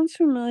 It sounds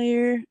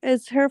familiar.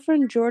 Is her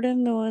friend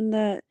Jordan the one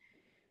that?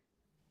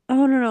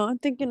 Oh no, I'm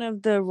thinking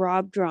of the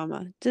Rob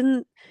drama.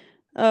 Didn't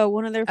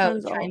one of their Oh,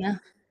 friends all?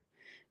 China?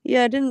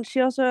 Yeah, didn't she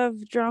also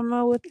have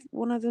drama with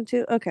one of them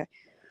too? Okay,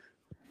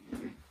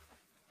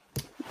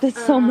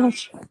 that's so Um,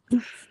 much.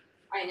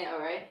 I know,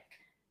 right?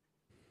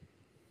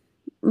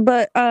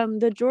 But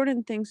the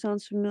Jordan thing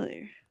sounds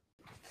familiar.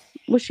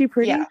 Was she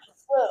pretty? Yeah.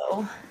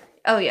 So,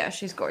 oh yeah,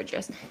 she's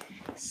gorgeous.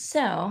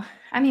 So,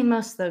 I mean,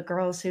 most of the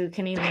girls who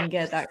can even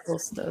get that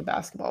close to the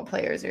basketball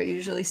players are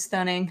usually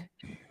stunning.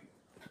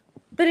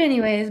 But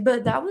anyways,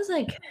 but that was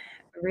like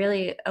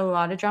really a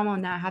lot of drama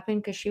when that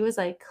happened because she was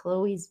like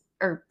Chloe's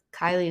or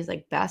Kylie's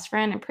like best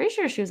friend. I'm pretty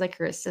sure she was like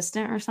her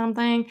assistant or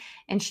something,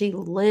 and she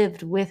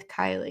lived with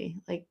Kylie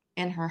like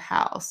in her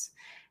house.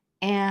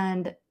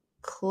 And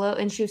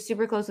and she was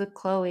super close with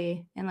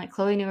Chloe, and like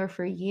Chloe knew her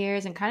for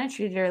years and kind of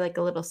treated her like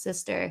a little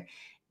sister.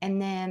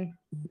 And then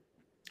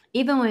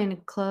even when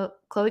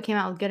Chloe came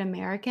out with Good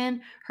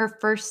American, her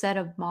first set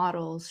of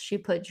models, she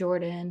put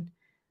Jordan.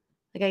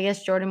 Like, I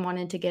guess Jordan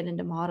wanted to get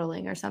into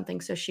modeling or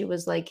something. So she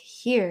was like,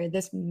 here,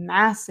 this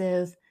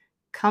massive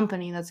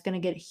company that's going to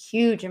get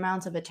huge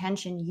amounts of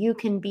attention. You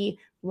can be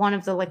one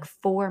of the like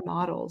 4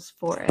 models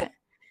for it.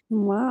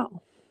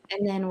 Wow.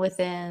 And then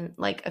within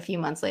like a few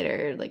months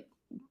later, like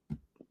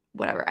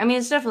whatever. I mean,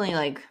 it's definitely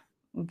like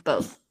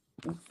both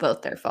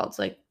their faults.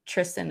 Like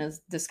Tristan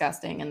is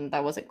disgusting and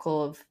that wasn't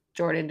cool of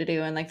Jordan to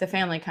do. And like the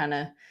family kind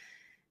of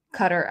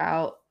cut her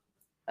out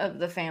of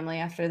the family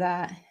after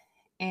that.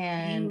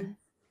 And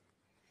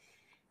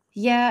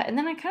yeah, and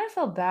then I kind of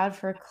felt bad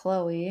for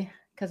Chloe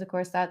because of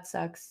course that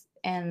sucks.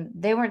 And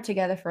they weren't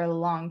together for a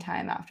long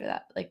time after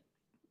that, like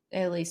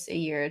at least a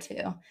year or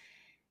two.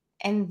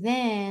 And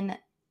then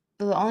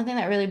the only thing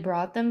that really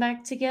brought them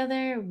back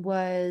together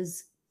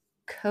was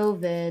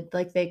COVID.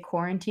 Like they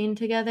quarantined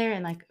together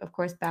and like of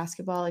course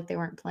basketball, like they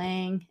weren't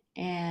playing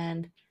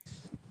and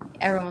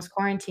everyone was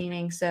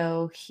quarantining.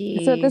 So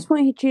So at this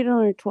point, he cheated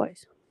on her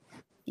twice.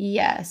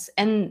 yes.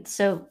 And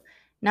so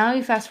now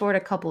we fast forward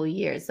a couple of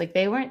years. Like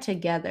they weren't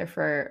together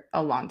for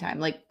a long time.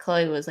 Like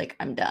Chloe was like,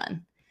 I'm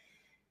done.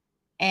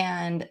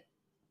 And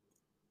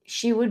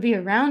she would be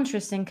around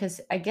Tristan because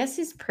I guess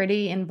he's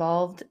pretty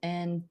involved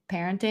in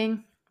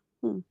parenting.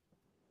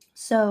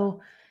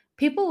 So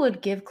people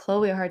would give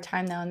Chloe a hard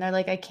time though. And they're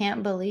like, I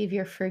can't believe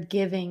you're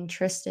forgiving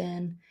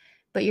Tristan,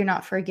 but you're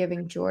not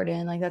forgiving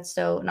Jordan. Like that's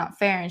so not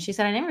fair. And she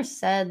said, I never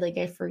said like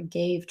I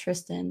forgave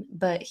Tristan,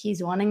 but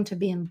he's wanting to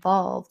be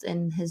involved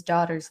in his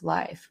daughter's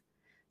life.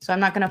 So I'm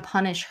not going to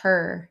punish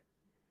her.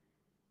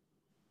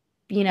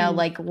 You know,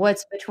 like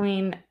what's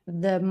between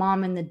the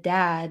mom and the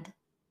dad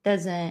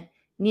doesn't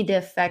need to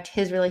affect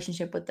his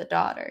relationship with the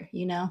daughter,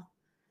 you know?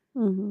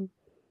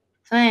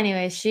 So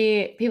anyways,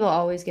 people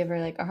always give her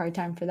like a hard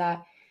time for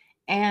that.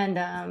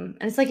 And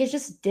it's like it's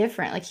just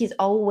different. Like he's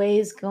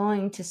always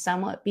going to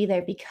somewhat be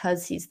there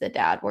because he's the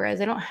dad, whereas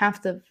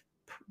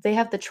they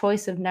have the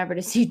choice of never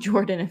to see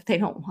Jordan if they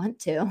don't want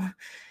to.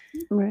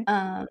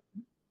 Right.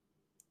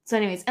 So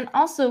anyways, and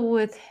also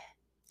with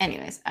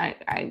anyways,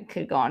 I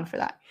could go on for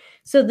that.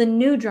 So the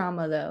new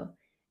drama though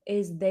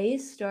is they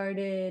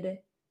started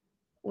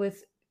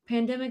with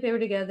pandemic, they were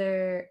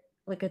together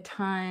like a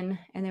ton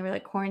and they were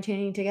like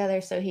quarantining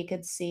together so he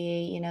could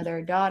see, you know,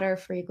 their daughter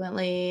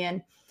frequently.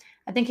 And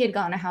I think he had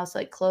gotten a house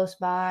like close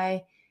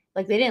by.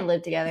 Like they didn't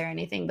live together or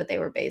anything, but they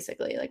were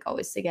basically like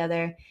always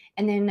together.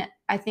 And then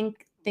I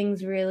think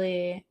things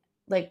really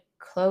like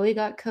Chloe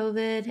got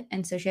COVID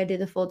and so she had to do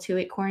the full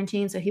 2-week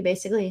quarantine. So he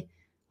basically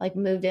like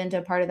moved into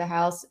a part of the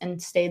house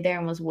and stayed there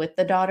and was with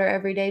the daughter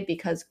every day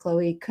because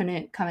Chloe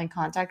couldn't come in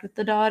contact with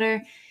the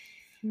daughter.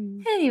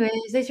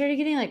 Anyways, they started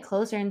getting like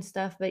closer and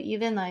stuff, but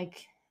even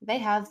like they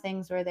have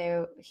things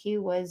where he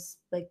was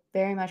like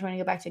very much wanting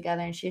to go back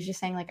together and she's just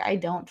saying like I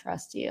don't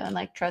trust you and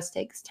like trust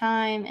takes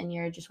time and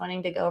you're just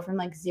wanting to go from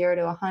like 0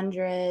 to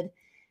 100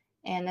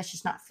 and that's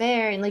just not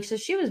fair. And like so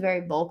she was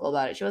very vocal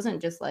about it. She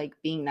wasn't just like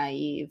being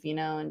naive, you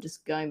know, and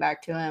just going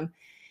back to him.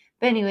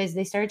 But anyways,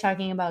 they started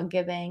talking about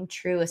giving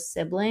True a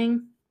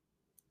sibling.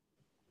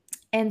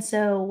 And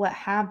so what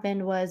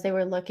happened was they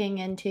were looking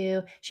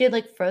into she had,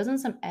 like, frozen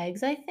some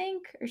eggs, I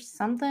think, or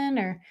something,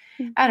 or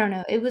I don't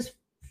know. It was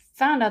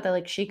found out that,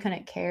 like, she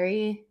couldn't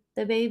carry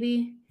the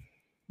baby.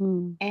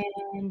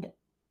 And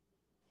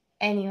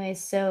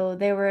anyways, so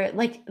they were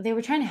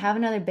trying to have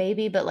another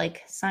baby, but,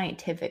 like,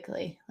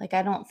 scientifically. Like,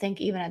 I don't think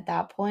even at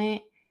that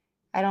point,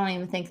 I don't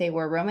even think they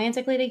were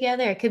romantically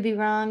together. I could be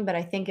wrong, but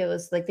I think it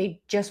was, like,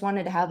 they just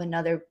wanted to have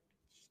another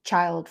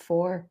child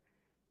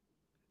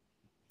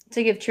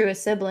to give True a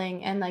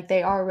sibling, and, like,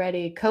 they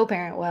already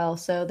co-parent well,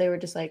 so they were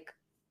just like,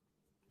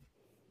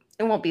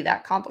 "It won't be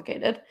that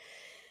complicated."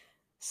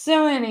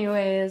 So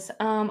anyways,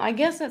 I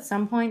guess at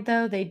some point,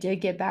 though, they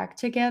did get back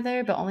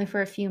together, but only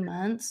for a few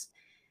months.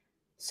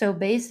 So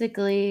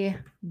basically,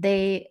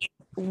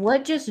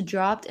 what just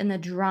dropped in the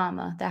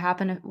drama that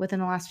happened within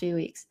the last few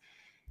weeks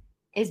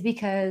is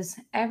because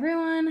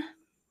everyone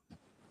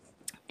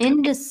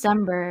in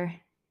December,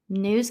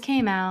 news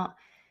came out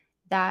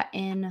that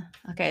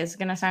okay, it's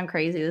gonna sound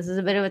crazy. This is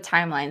a bit of a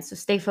timeline, so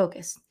stay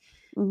focused.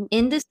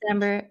 In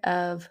December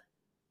of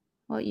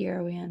what year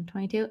are we in?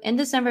 22? In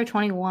December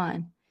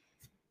 21,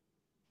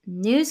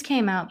 news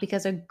came out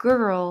because a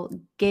girl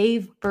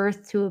gave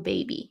birth to a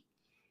baby.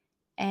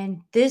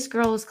 And this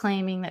girl was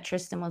claiming that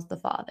Tristan was the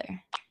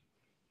father.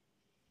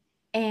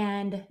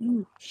 And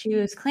she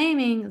was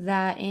claiming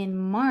that in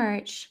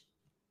March,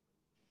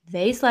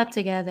 they slept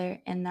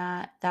together and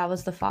that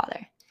was the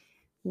father.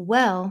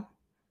 Well,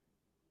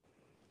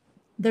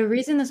 the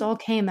reason this all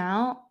came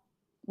out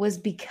was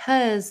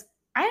because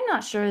I'm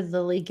not sure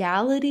the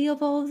legality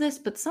of all of this,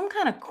 but some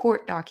kind of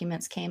court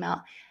documents came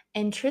out.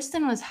 And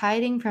Tristan was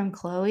hiding from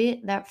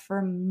Chloe that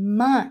for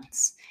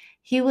months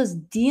he was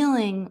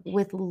dealing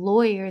with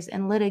lawyers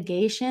and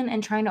litigation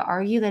and trying to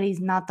argue that he's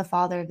not the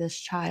father of this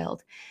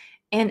child.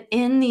 And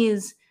in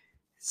these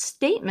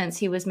statements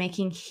he was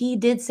making, he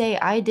did say,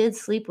 I did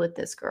sleep with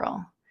this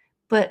girl,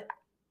 but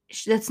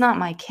that's not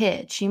my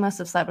kid. She must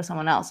have slept with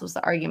someone else, was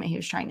the argument he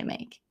was trying to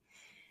make.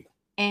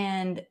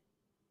 And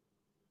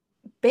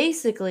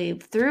basically,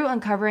 through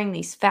uncovering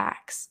these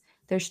facts,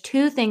 there's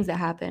two things that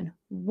happen.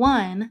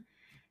 One,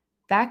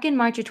 back in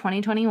March of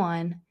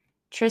 2021,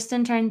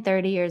 Tristan turned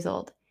 30 years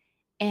old,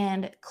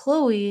 and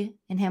Chloe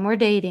and him were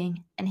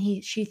dating,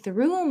 and she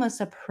threw him a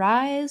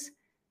surprise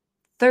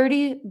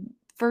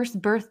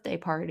 31st birthday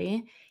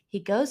party.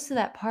 He goes to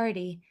that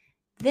party,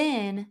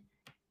 then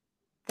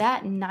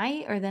that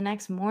night or the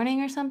next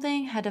morning or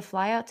something, had to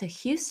fly out to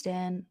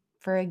Houston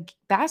for a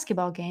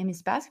basketball game.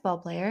 He's a basketball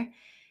player.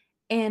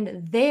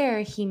 And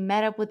there he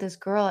met up with this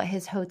girl at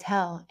his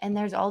hotel. And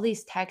there's all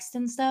these texts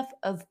and stuff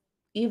of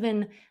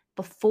even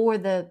before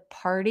the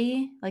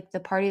party, like the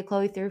party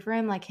Chloe threw for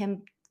him, like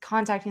him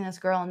contacting this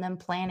girl and then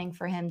planning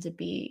for him to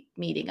be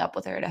meeting up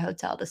with her at a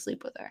hotel to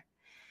sleep with her.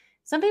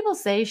 Some people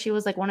say she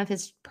was like one of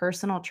his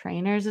personal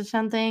trainers or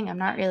something. I'm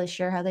not really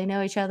sure how they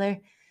know each other.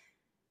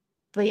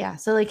 But yeah,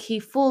 so like he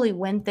fully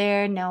went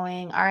there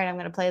knowing, all right, I'm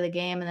going to play the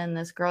game and then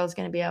this girl's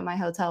going to be at my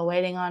hotel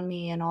waiting on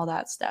me and all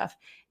that stuff.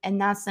 And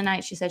that's the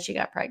night she said she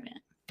got pregnant.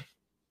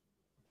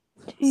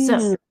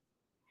 So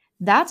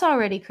that's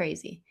already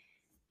crazy.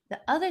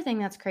 The other thing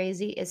that's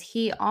crazy is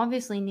he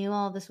obviously knew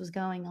all this was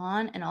going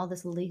on and all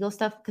this legal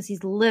stuff because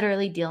he's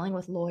literally dealing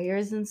with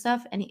lawyers and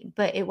stuff.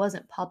 But it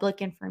wasn't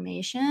public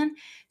information.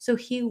 So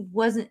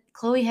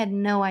Chloe had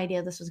no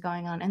idea this was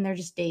going on, and they're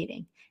just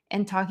dating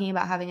and talking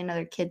about having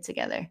another kid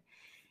together.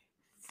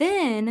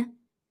 Then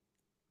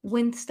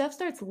when stuff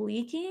starts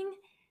leaking,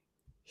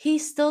 he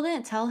still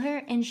didn't tell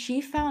her, and she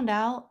found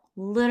out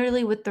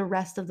literally with the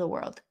rest of the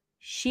world.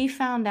 She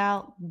found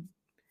out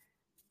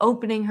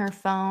opening her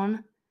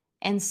phone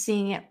and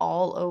seeing it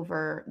all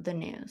over the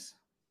news.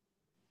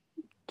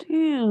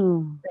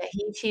 Damn. That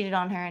he cheated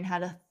on her and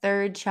had a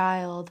third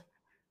child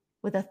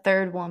with a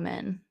third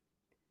woman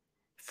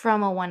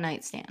from a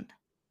one-night stand.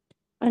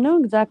 I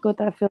know exactly what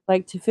that feels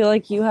like, to feel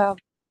like you have,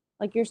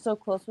 like, you're so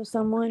close with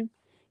someone,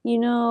 you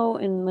know,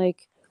 and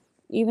like,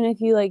 even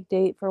if you like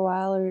date for a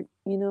while, or,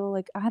 you know,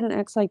 like I had an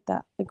ex like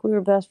that, like we were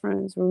best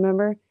friends,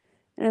 remember?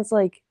 And it's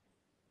like,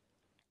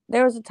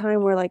 there was a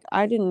time where like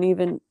I didn't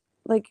even,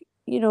 like,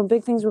 you know,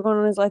 big things were going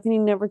on in his life and he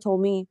never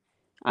told me.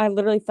 I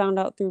literally found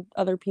out through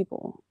other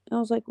people. And I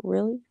was like,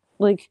 really?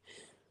 Like,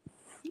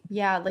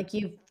 Yeah, like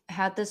you've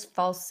had this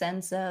false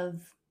sense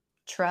of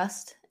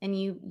trust and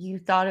you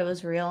thought it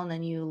was real, and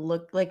then you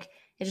look like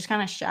it just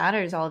kind of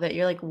shatters all of it.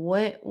 You're like,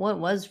 what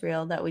was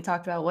real that we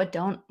talked about?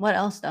 What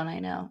else don't I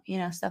know? You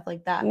know, stuff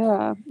like that.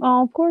 yeah.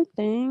 Oh, poor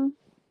thing.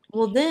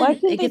 Well, Why then couldn't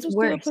it they gets just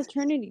do a worse.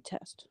 paternity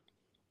test?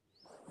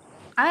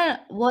 I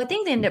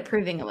think they ended up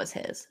proving it was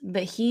his,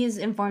 but he's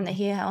informed that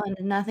he had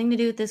nothing to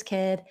do with this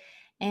kid.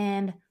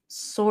 And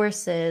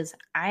sources,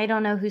 I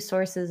don't know who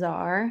sources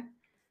are,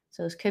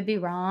 so this could be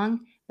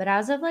wrong, but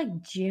as of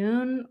like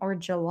June or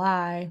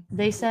July,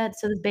 they said,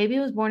 so this baby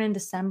was born in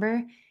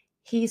December.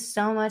 He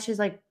so much is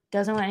like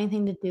doesn't want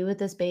anything to do with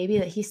this baby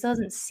that he still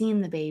hasn't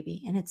seen the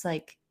baby, and it's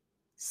like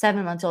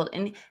 7 months old.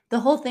 And the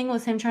whole thing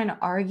was him trying to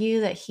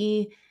argue that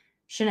he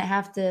shouldn't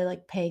have to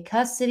like pay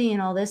custody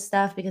and all this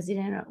stuff because he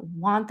didn't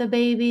want the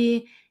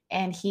baby,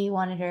 and he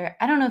wanted her,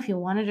 I don't know if he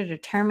wanted her to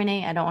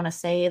terminate. I don't want to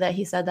say that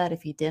he said that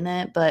if he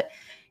didn't, but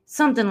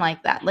something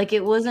like that. Like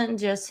it wasn't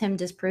just him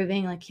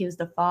disproving like he was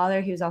the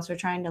father, he was also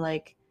trying to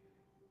like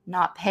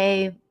not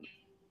pay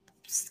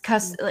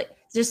like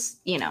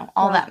just, you know,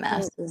 all that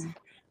mess.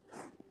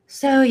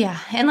 So yeah,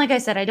 and like I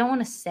said, I don't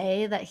want to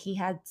say that he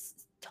had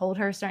told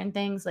her certain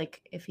things,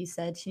 like if he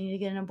said she needed to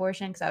get an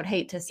abortion, because I would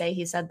hate to say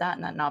he said that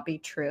and that not be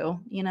true,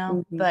 you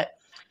know. But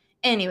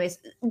anyways,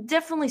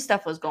 definitely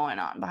stuff was going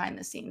on behind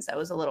the scenes that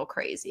was a little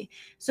crazy.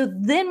 So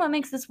then what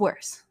makes this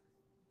worse,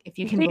 if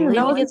you can believe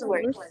it gets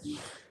worse,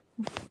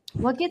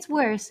 what gets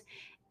worse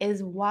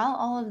is while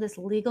all of this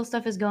legal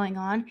stuff is going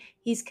on,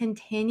 he's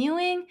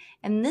continuing,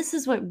 and this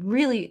is what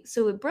really,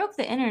 so it broke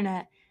the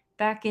internet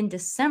back in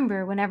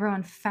December when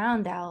everyone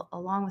found out,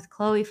 along with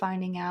Chloe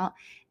finding out,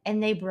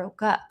 and they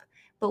broke up.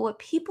 But what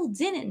people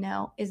didn't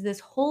know is this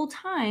whole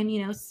time,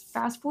 you know,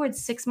 fast forward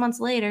 6 months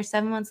later,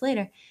 7 months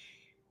later,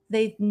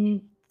 they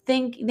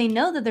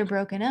know that they're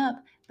broken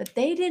up, but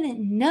they didn't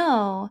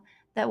know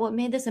that what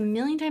made this a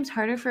million times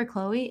harder for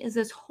Chloe is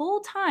this whole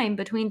time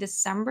between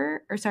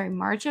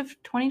March of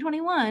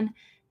 2021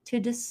 to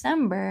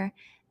December,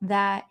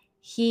 that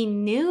he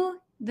knew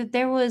that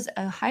there was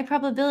a high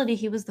probability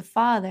he was the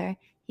father.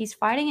 He's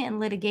fighting it in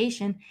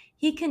litigation.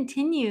 He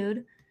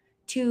continued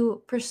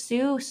to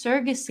pursue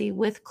surrogacy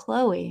with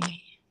Chloe,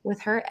 with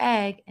her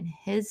egg and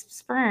his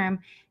sperm,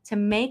 to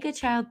make a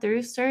child through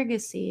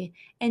surrogacy,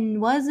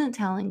 and wasn't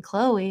telling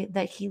Chloe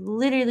that he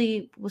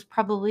literally was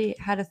probably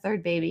had a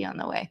third baby on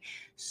the way.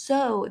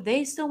 So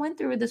they still went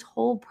through this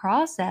whole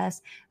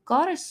process,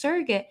 got a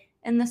surrogate,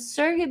 and the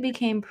surrogate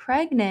became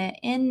pregnant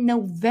in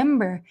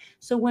November.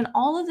 So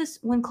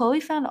when Chloe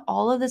found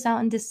all of this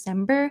out in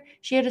December,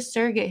 she had a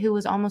surrogate who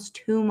was almost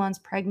 2 months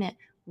pregnant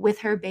with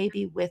her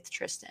baby with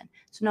Tristan.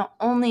 So not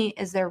only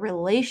is their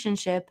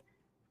relationship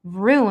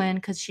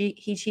ruined because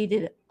he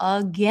cheated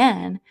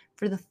again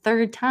for the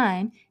third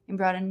time and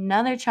brought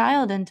another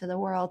child into the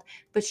world,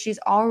 but she's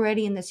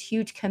already in this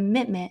huge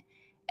commitment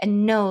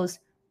and knows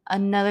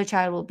another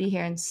child will be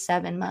here in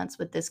 7 months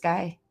with this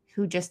guy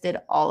who just did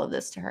all of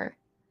this to her.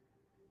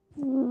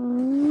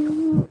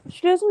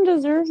 She doesn't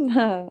deserve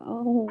that.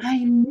 Oh. I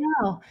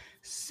know.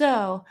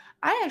 So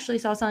I actually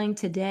saw something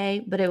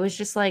today, but it was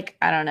just like,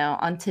 I don't know,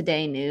 on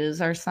Today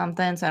News or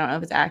something. So I don't know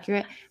if it's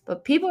accurate,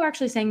 but people are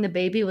actually saying the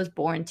baby was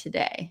born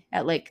today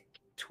at like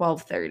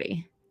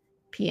 12:30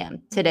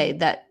 p.m. today,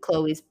 that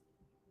Chloe's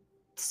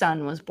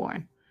son was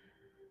born.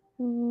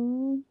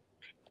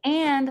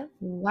 And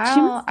She must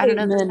wow, I don't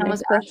hate know if the men, son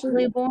was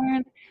especially. actually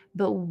born,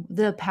 but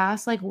the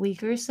past like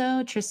week or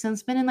so,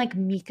 Tristan's been in like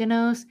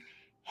Mykonos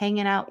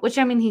hanging out, which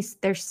I mean,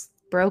 they're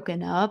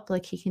broken up.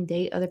 Like he can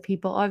date other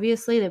people,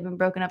 obviously. They've been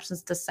broken up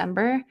since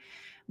December,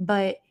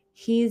 but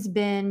he's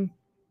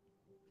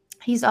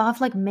off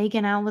like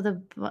making out with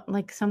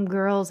like some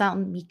girls out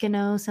in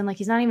Mykonos, and like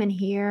he's not even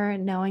here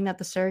knowing that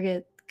the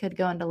surrogate could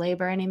go into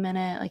labor any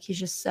minute. Like he's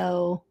just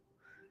so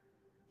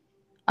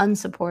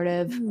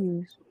unsupportive.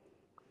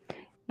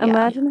 Yeah.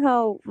 Imagine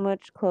how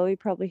much Chloe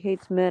probably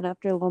hates men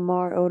after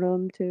Lamar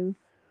Odom too.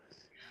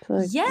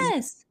 Like,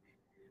 Yes.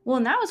 Well,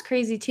 and that was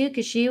crazy too,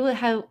 because she would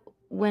have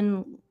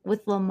when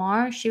with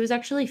Lamar, she was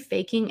actually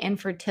faking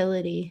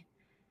infertility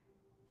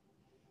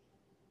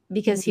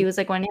because he was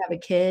like wanting to have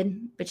a kid,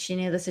 but she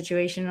knew the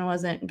situation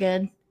wasn't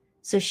good.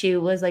 So she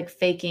was like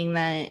faking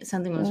that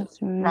something was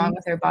wrong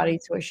with her body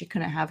to where she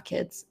couldn't have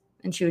kids.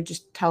 And she would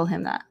just tell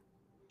him that.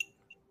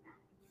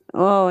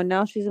 Oh, and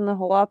now she's in the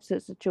whole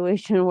opposite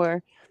situation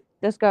where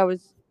this guy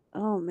was,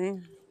 oh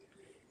man.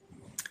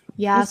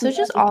 Yeah, so it's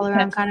just all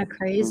around kind of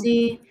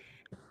crazy.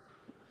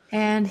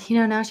 And,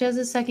 now she has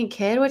a second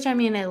kid, which I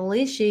mean, at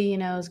least she,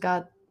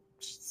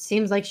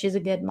 seems like she's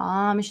a good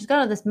mom. She's got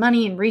all this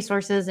money and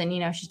resources, and,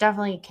 she's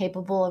definitely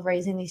capable of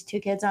raising these 2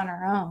 kids on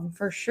her own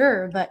for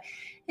sure. But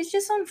it's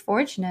just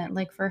unfortunate,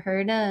 like, for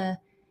her to,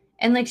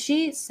 and like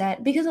she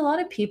said, because a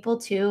lot of people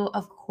too,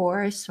 of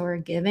course, were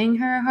giving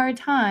her a hard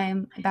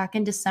time back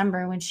in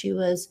December when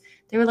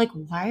they were like,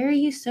 why are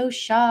you so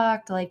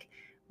shocked? Like,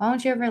 why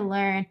don't you ever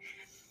learn?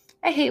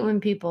 I hate when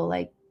people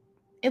like,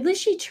 at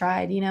least she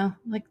tried,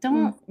 like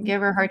don't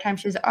give her a hard time.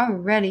 She's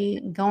already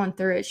going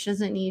through it. She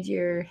doesn't need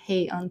your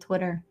hate on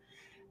Twitter.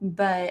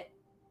 But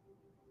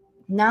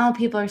now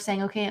people are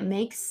saying, okay, it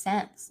makes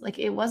sense. Like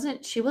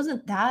she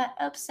wasn't that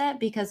upset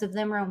because of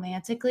them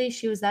romantically.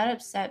 She was that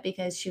upset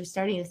because she was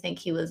starting to think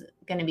he was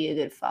going to be a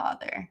good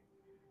father.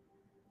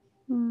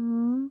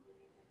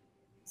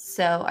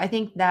 So I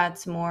think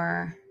that's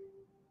more,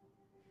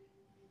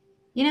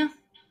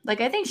 like,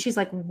 I think she's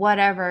like,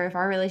 whatever, if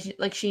our relationship,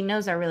 like, she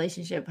knows our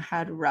relationship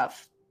had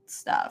rough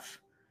stuff.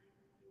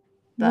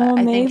 But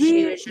I think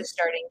she was just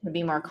starting to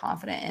be more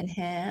confident in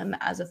him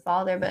as a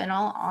father. But in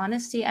all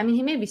honesty, I mean,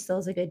 he maybe still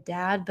is a good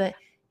dad, but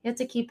you have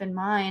to keep in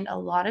mind a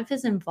lot of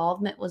his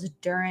involvement was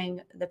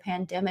during the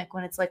pandemic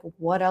when it's like,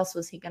 what else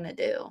was he going to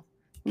do?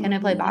 Can I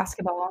play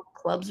basketball?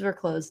 Clubs were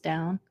closed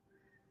down.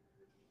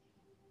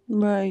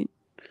 Right.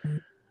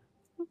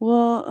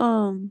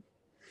 Well,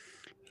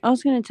 I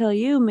was gonna tell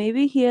you,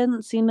 maybe he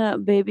hadn't seen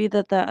that baby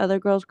that other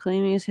girl's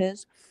claiming is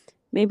his.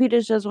 Maybe he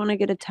just doesn't want to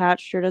get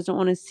attached or doesn't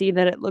want to see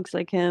that it looks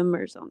like him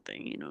or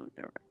something,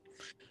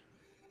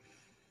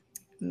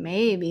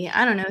 Maybe.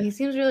 I don't know. He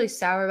seems really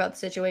sour about the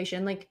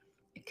situation. Like,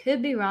 it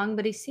could be wrong,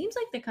 but he seems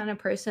like the kind of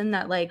person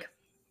that, like,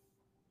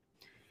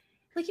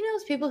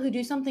 those people who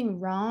do something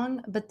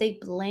wrong, but they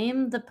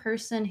blame the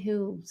person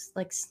who,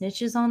 like,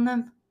 snitches on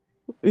them.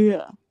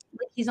 Yeah.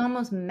 Like, he's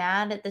almost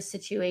mad at the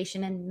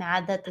situation and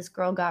mad that this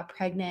girl got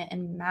pregnant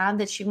and mad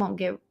that she won't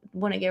get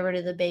rid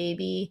of the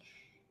baby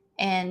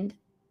and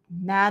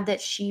mad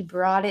that she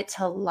brought it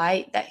to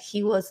light that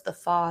he was the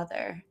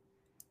father.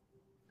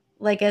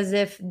 Like, as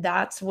if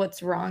that's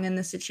what's wrong in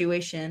the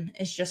situation.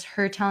 It's just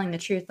her telling the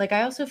truth. Like,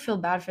 I also feel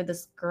bad for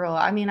this girl.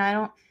 I mean,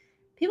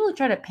 people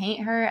try to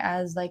paint her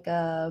as like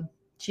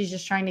she's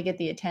just trying to get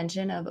the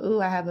attention of,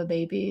 ooh, I have a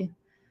baby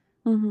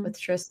with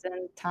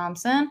Tristan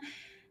Thompson.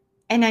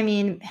 And I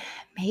mean,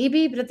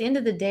 maybe, but at the end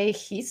of the day,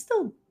 he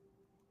still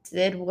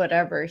did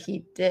whatever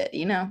he did,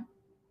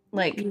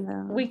 Like,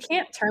 we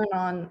can't turn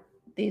on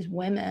these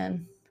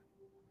women.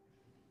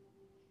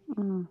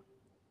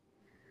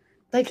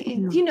 Like,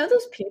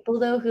 those people,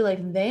 though, who,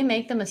 like, they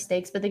make the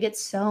mistakes, but they get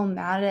so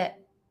mad at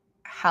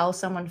how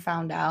someone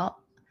found out.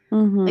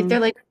 Like, they're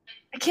like,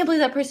 I can't believe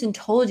that person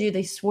told you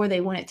they swore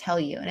they wouldn't tell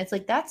you. And it's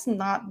like, that's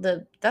not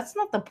the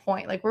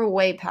point. Like, we're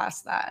way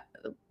past that.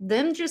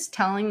 Them just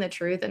telling the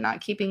truth and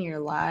not keeping your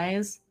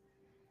lies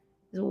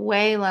is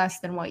way less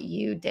than what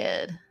you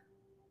did.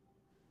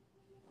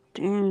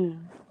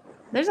 Damn.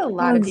 There's a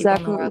lot of people in the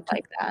Exactly what world you're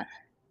like that.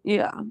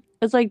 Yeah.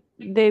 It's like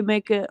they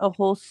make it a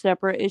whole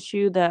separate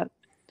issue that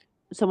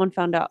someone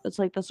found out. It's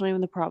like, that's not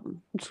even the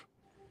problem.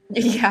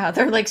 Yeah,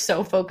 they're like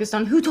so focused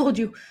on who told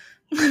you.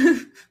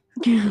 Who's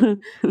the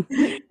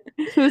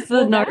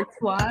Well, narc? that's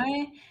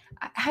why.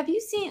 Have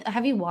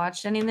you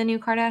watched any of the new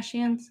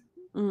Kardashians?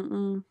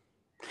 Mm-mm.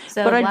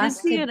 So But I did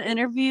last see kid, an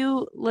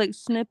interview, like,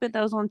 snippet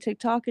that was on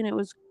TikTok, and it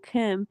was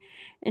Kim,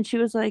 and she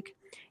was like,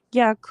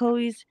 yeah,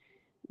 Chloe's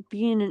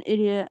being an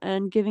idiot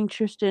and giving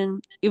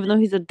Tristan, even though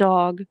he's a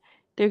dog,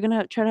 they're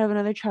gonna try to have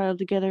another child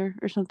together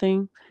or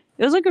something.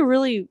 It was like a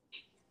really,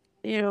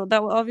 that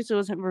obviously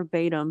wasn't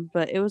verbatim,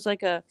 but it was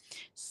like a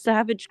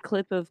savage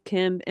clip of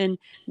Kim, and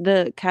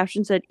the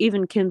caption said,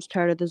 even Kim's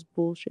tired of this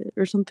bullshit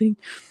or something.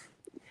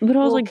 But I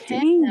was well, like,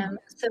 dang. Kim.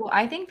 So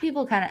I think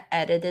people kind of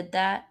edited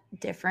that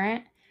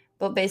different,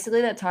 but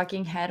basically that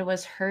talking head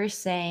was her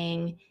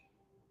saying,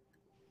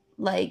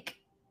 like,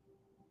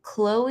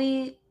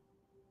 Chloe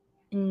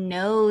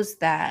knows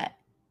that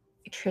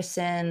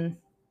Tristan,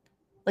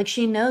 like,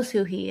 she knows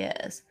who he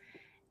is.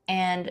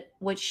 And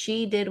what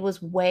she did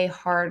was way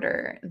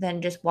harder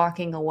than just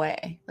walking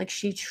away. Like,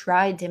 she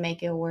tried to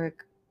make it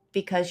work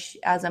because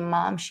as a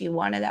mom, she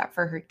wanted that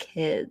for her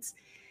kids.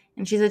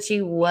 And she said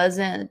she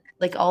wasn't,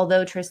 like,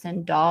 although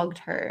Tristan dogged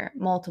her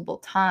multiple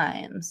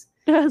times,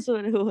 That's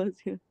what it was.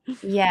 Yeah.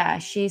 yeah,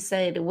 she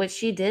said what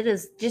she did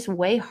is just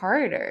way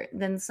harder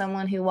than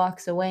someone who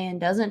walks away and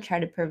doesn't try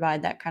to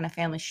provide that kind of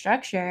family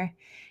structure.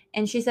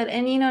 And she said,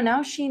 and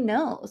now she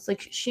knows.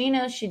 Like, she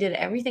knows she did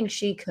everything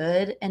she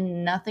could,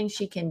 and nothing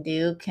she can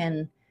do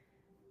can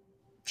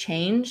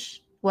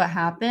change what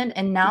happened.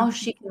 And now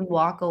she can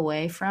walk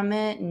away from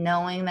it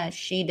knowing that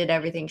she did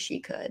everything she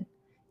could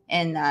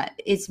and that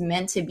it's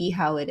meant to be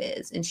how it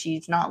is. And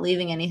she's not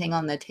leaving anything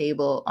on the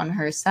table on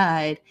her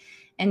side.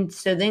 And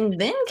so then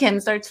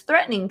Kim starts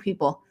threatening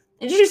people.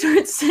 And she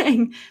starts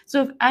saying,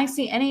 so if I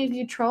see any of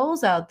you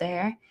trolls out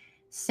there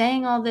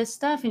saying all this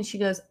stuff, and she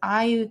goes,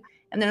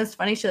 and then it's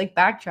funny, she like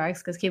backtracks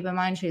because keep in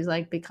mind she's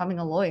like becoming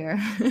a lawyer.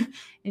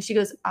 And she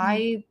goes,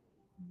 I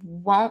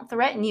won't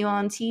threaten you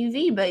on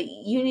TV, but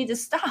you need to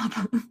stop.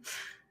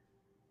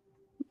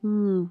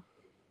 Mm.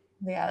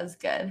 Yeah, it was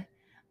good.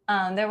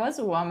 There was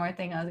one more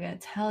thing I was going to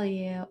tell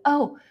you.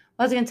 Oh, what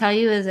I was going to tell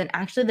you is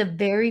actually the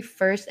very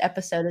first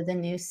episode of the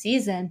new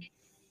season.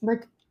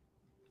 Like,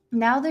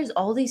 now there's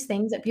all these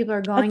things that people are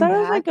I going thought it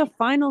was back. like a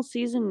final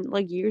season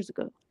like years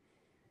ago.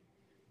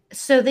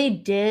 So they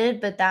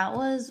did, but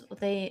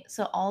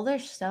so all their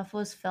stuff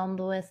was filmed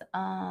with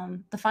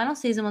the final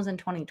season was in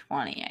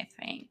 2020, I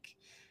think.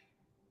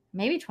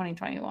 Maybe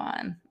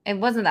 2021. It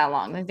wasn't that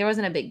long. Like, there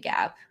wasn't a big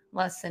gap,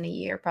 less than a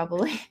year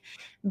probably.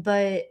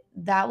 But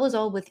that was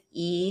all with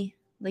E.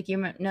 Like, you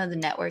know the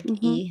network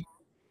Mm-hmm. E.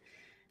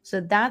 So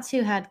that's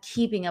who had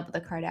Keeping Up with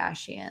the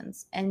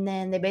Kardashians. And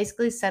then they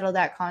basically settled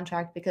that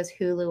contract because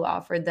Hulu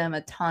offered them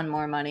a ton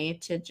more money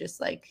to just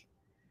like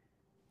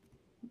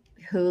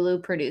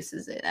Hulu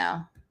produces it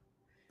now.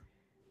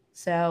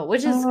 So,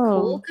 which is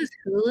cool Oh. because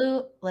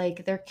Hulu,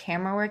 like, their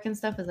camera work and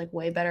stuff is like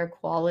way better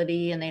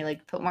quality and they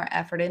like put more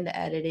effort into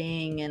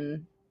editing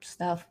and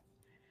stuff.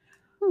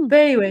 But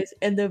anyways,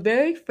 in the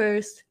very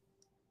first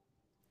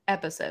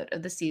episode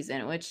of the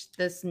season, which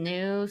this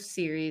new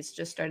series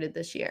just started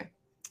this year,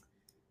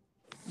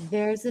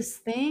 there's this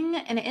thing,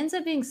 and it ends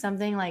up being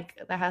something like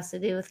that has to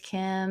do with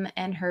Kim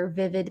and her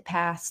vivid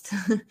past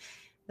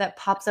that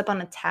pops up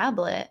on a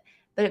tablet.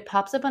 But it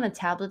pops up on a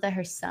tablet that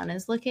her son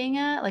is looking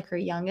at, like her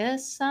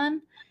youngest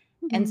son.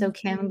 And so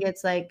Kim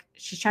gets like,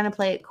 she's trying to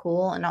play it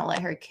cool and not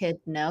let her kid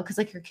know because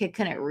like her kid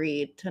couldn't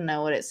read to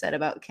know what it said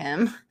about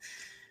Kim.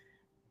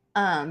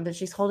 But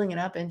she's holding it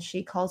up and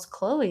she calls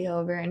Chloe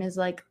over and is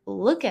like,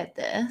 look at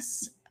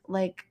this.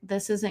 Like,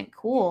 this isn't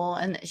cool.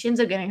 And she ends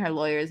up getting her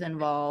lawyers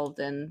involved,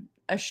 and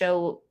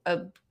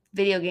a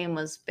video game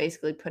was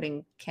basically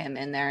putting Kim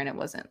in there and it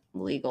wasn't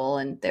legal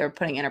and they were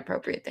putting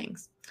inappropriate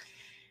things.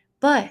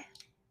 But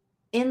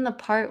in the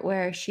part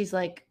where she's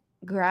like,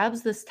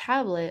 grabs this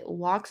tablet,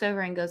 walks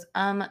over and goes,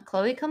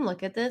 Chloe, come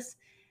look at this.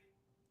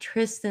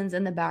 Tristan's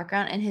in the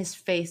background and his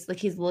face, like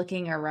he's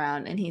looking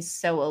around and he's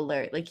so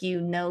alert. Like,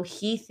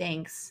 he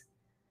thinks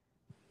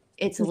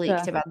it's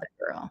leaked about the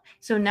girl.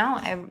 So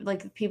now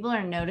like people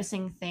are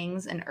noticing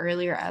things in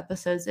earlier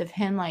episodes of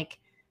him like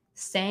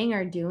saying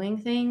or doing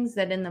things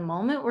that in the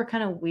moment were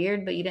kind of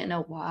weird, but you didn't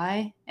know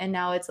why. And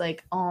now it's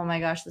like, oh my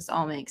gosh, this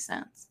all makes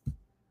sense.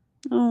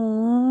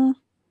 Oh.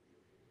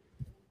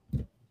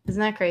 Isn't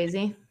that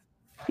crazy?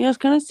 Yeah, it's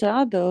kind of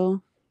sad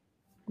though.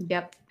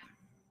 Yep.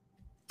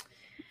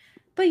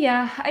 But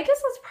yeah, I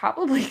guess that's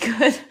probably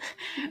good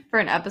for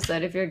an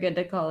episode if you're good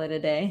to call it a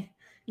day.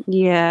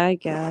 Yeah, I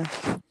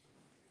guess.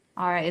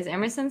 All right. Is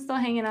Emerson still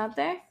hanging out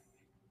there?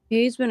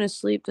 He's been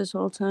asleep this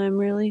whole time,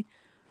 really.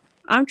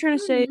 I'm trying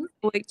to stay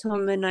Mm-hmm. awake till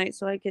midnight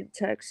so I could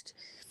text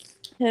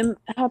him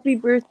happy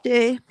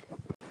birthday.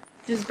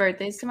 His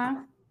birthday's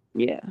tomorrow?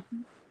 Yeah.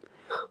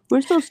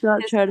 We're still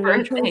Snapchatting.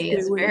 His birthday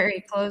is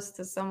very close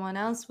to someone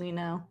else we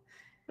know.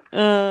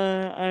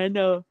 I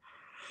know.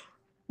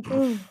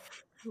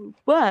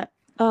 But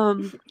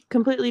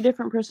completely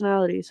different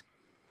personalities.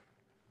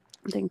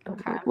 Thank God.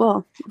 Okay.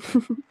 Well,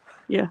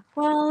 yeah.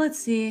 Well, let's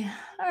see.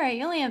 All right,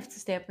 you only have to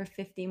stay up for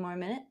 50 more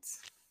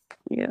minutes.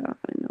 Yeah,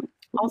 I know.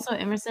 Also,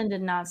 Emerson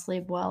did not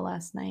sleep well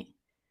last night.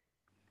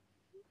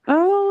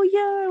 Oh,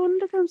 yeah, I wanted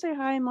to come say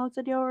hi. Mom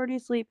said y'all already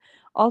asleep.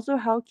 Also,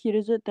 how cute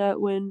is it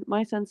that when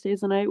my son stays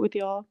the night with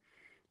y'all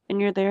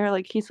and you're there,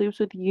 like, he sleeps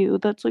with you?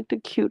 That's, like, the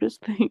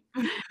cutest thing.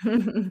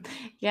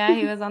 Yeah,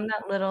 he was on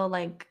that little,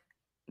 like,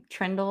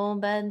 trundle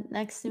bed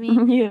next to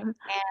me. Yeah.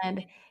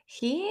 And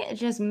he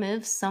just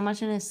moves so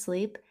much in his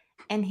sleep.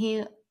 And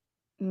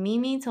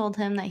Mimi told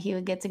him that he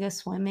would get to go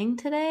swimming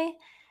today.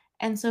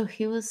 And so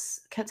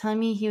kept telling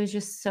me he was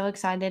just so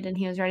excited and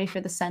he was ready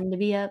for the sun to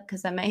be up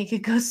because that meant he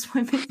could go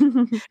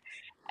swimming.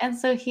 And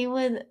so he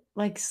would,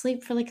 like,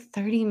 sleep for, like,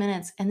 30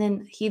 minutes, and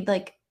then he'd,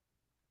 like,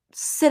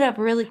 sit up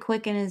really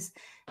quick in his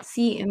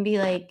seat and be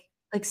like,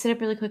 sit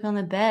up really quick on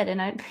the bed,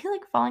 and I'd be,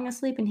 like, falling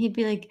asleep, and he'd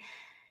be like,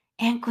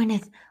 "Aunt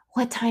Gwyneth,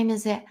 what time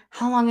is it?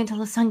 How long until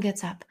the sun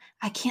gets up?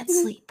 I can't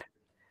sleep."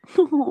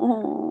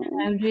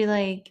 I'd be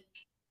like,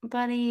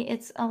 "Buddy,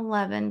 it's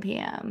 11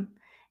 PM."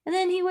 And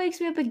then he wakes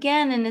me up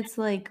again, and it's,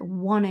 like,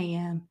 1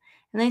 AM,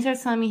 and then he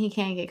starts telling me he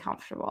can't get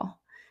comfortable.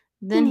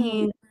 Then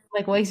he,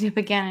 like, wakes me up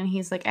again, and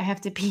he's like, "I have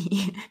to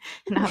pee."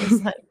 And I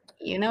was like,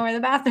 "You know where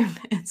the bathroom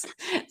is."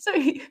 So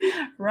he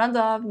runs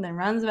off and then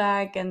runs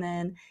back and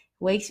then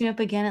wakes me up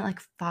again at, like,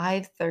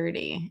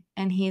 5:30,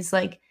 and he's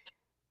like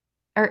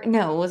or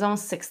no, it was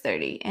almost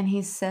 6:30, and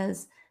he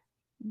says,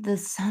 "The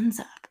sun's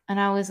up." And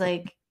I was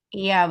like,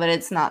 "Yeah, but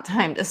it's not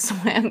time to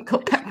swim. Go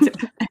back to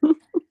bed."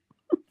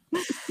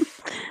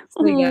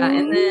 So, yeah,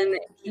 and then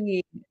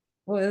he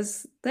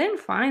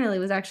finally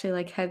was actually,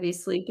 like, heavy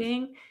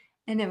sleeping,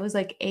 and it was,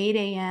 like, 8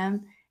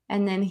 AM,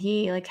 and then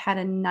he, like, had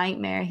a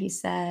nightmare, he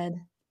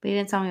said, but he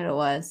didn't tell me what it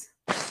was.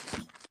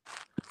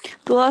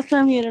 The last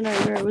time he had a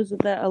nightmare was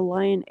that a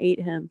lion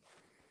ate him.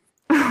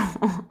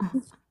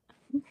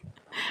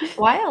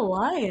 Why a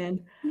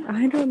lion?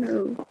 I don't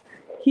know.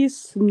 He's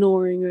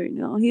snoring right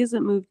now. He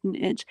hasn't moved an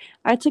inch.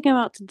 I took him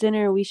out to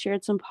dinner. We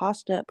shared some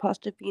pasta at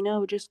Pastafino.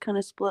 We just kind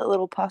of split a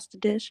little pasta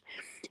dish.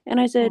 And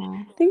I said,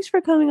 thanks for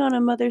coming on a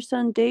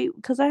mother-son date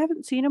because I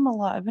haven't seen him a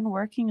lot. I've been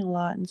working a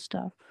lot and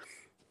stuff.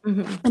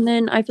 And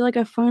then I feel like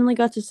I finally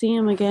got to see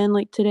him again,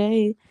 like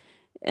today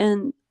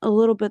and a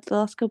little bit the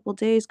last couple of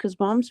days because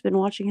Mom's been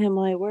watching him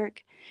while I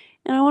work.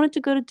 And I wanted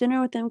to go to dinner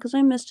with him because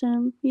I missed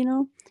him, you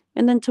know?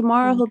 And then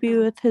tomorrow he'll be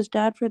with his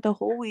dad for the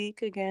whole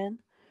week again.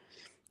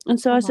 And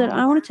so I said,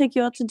 I want to take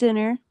you out to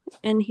dinner.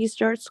 And he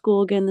starts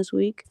school again this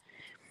week.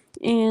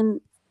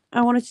 And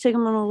I wanted to take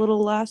him on a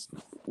little last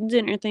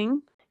dinner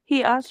thing.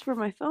 He asked for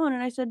my phone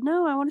and I said,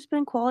 no, I want to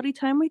spend quality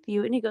time with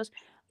you. And he goes,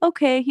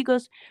 okay. He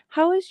goes,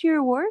 how was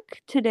your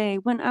work today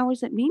when I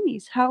was at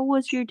Mimi's? How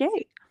was your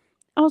day?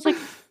 I was like,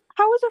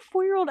 how was a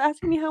 4-year-old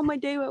asking me how my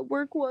day at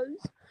work was?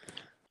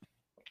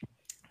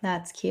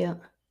 That's cute.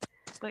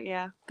 But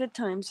yeah, good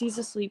times. He's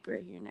asleep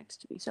right here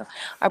next to me. So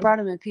I brought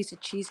him a piece of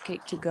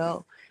cheesecake to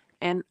go.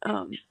 And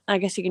I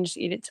guess he can just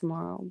eat it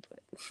tomorrow.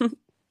 But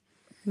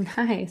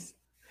Nice.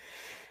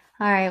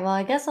 All right, well,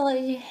 I guess I'll let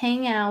you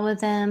hang out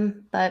with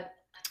him, but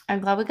I'm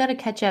glad we got to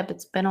catch up.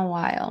 It's been a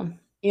while.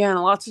 Yeah,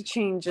 lots of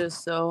changes,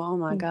 so oh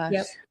my gosh.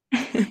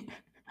 Yep.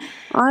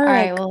 All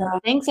right, well,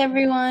 thanks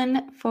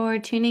everyone for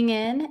tuning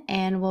in,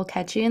 and we'll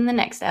catch you in the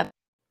next episode.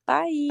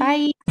 Bye.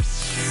 Bye.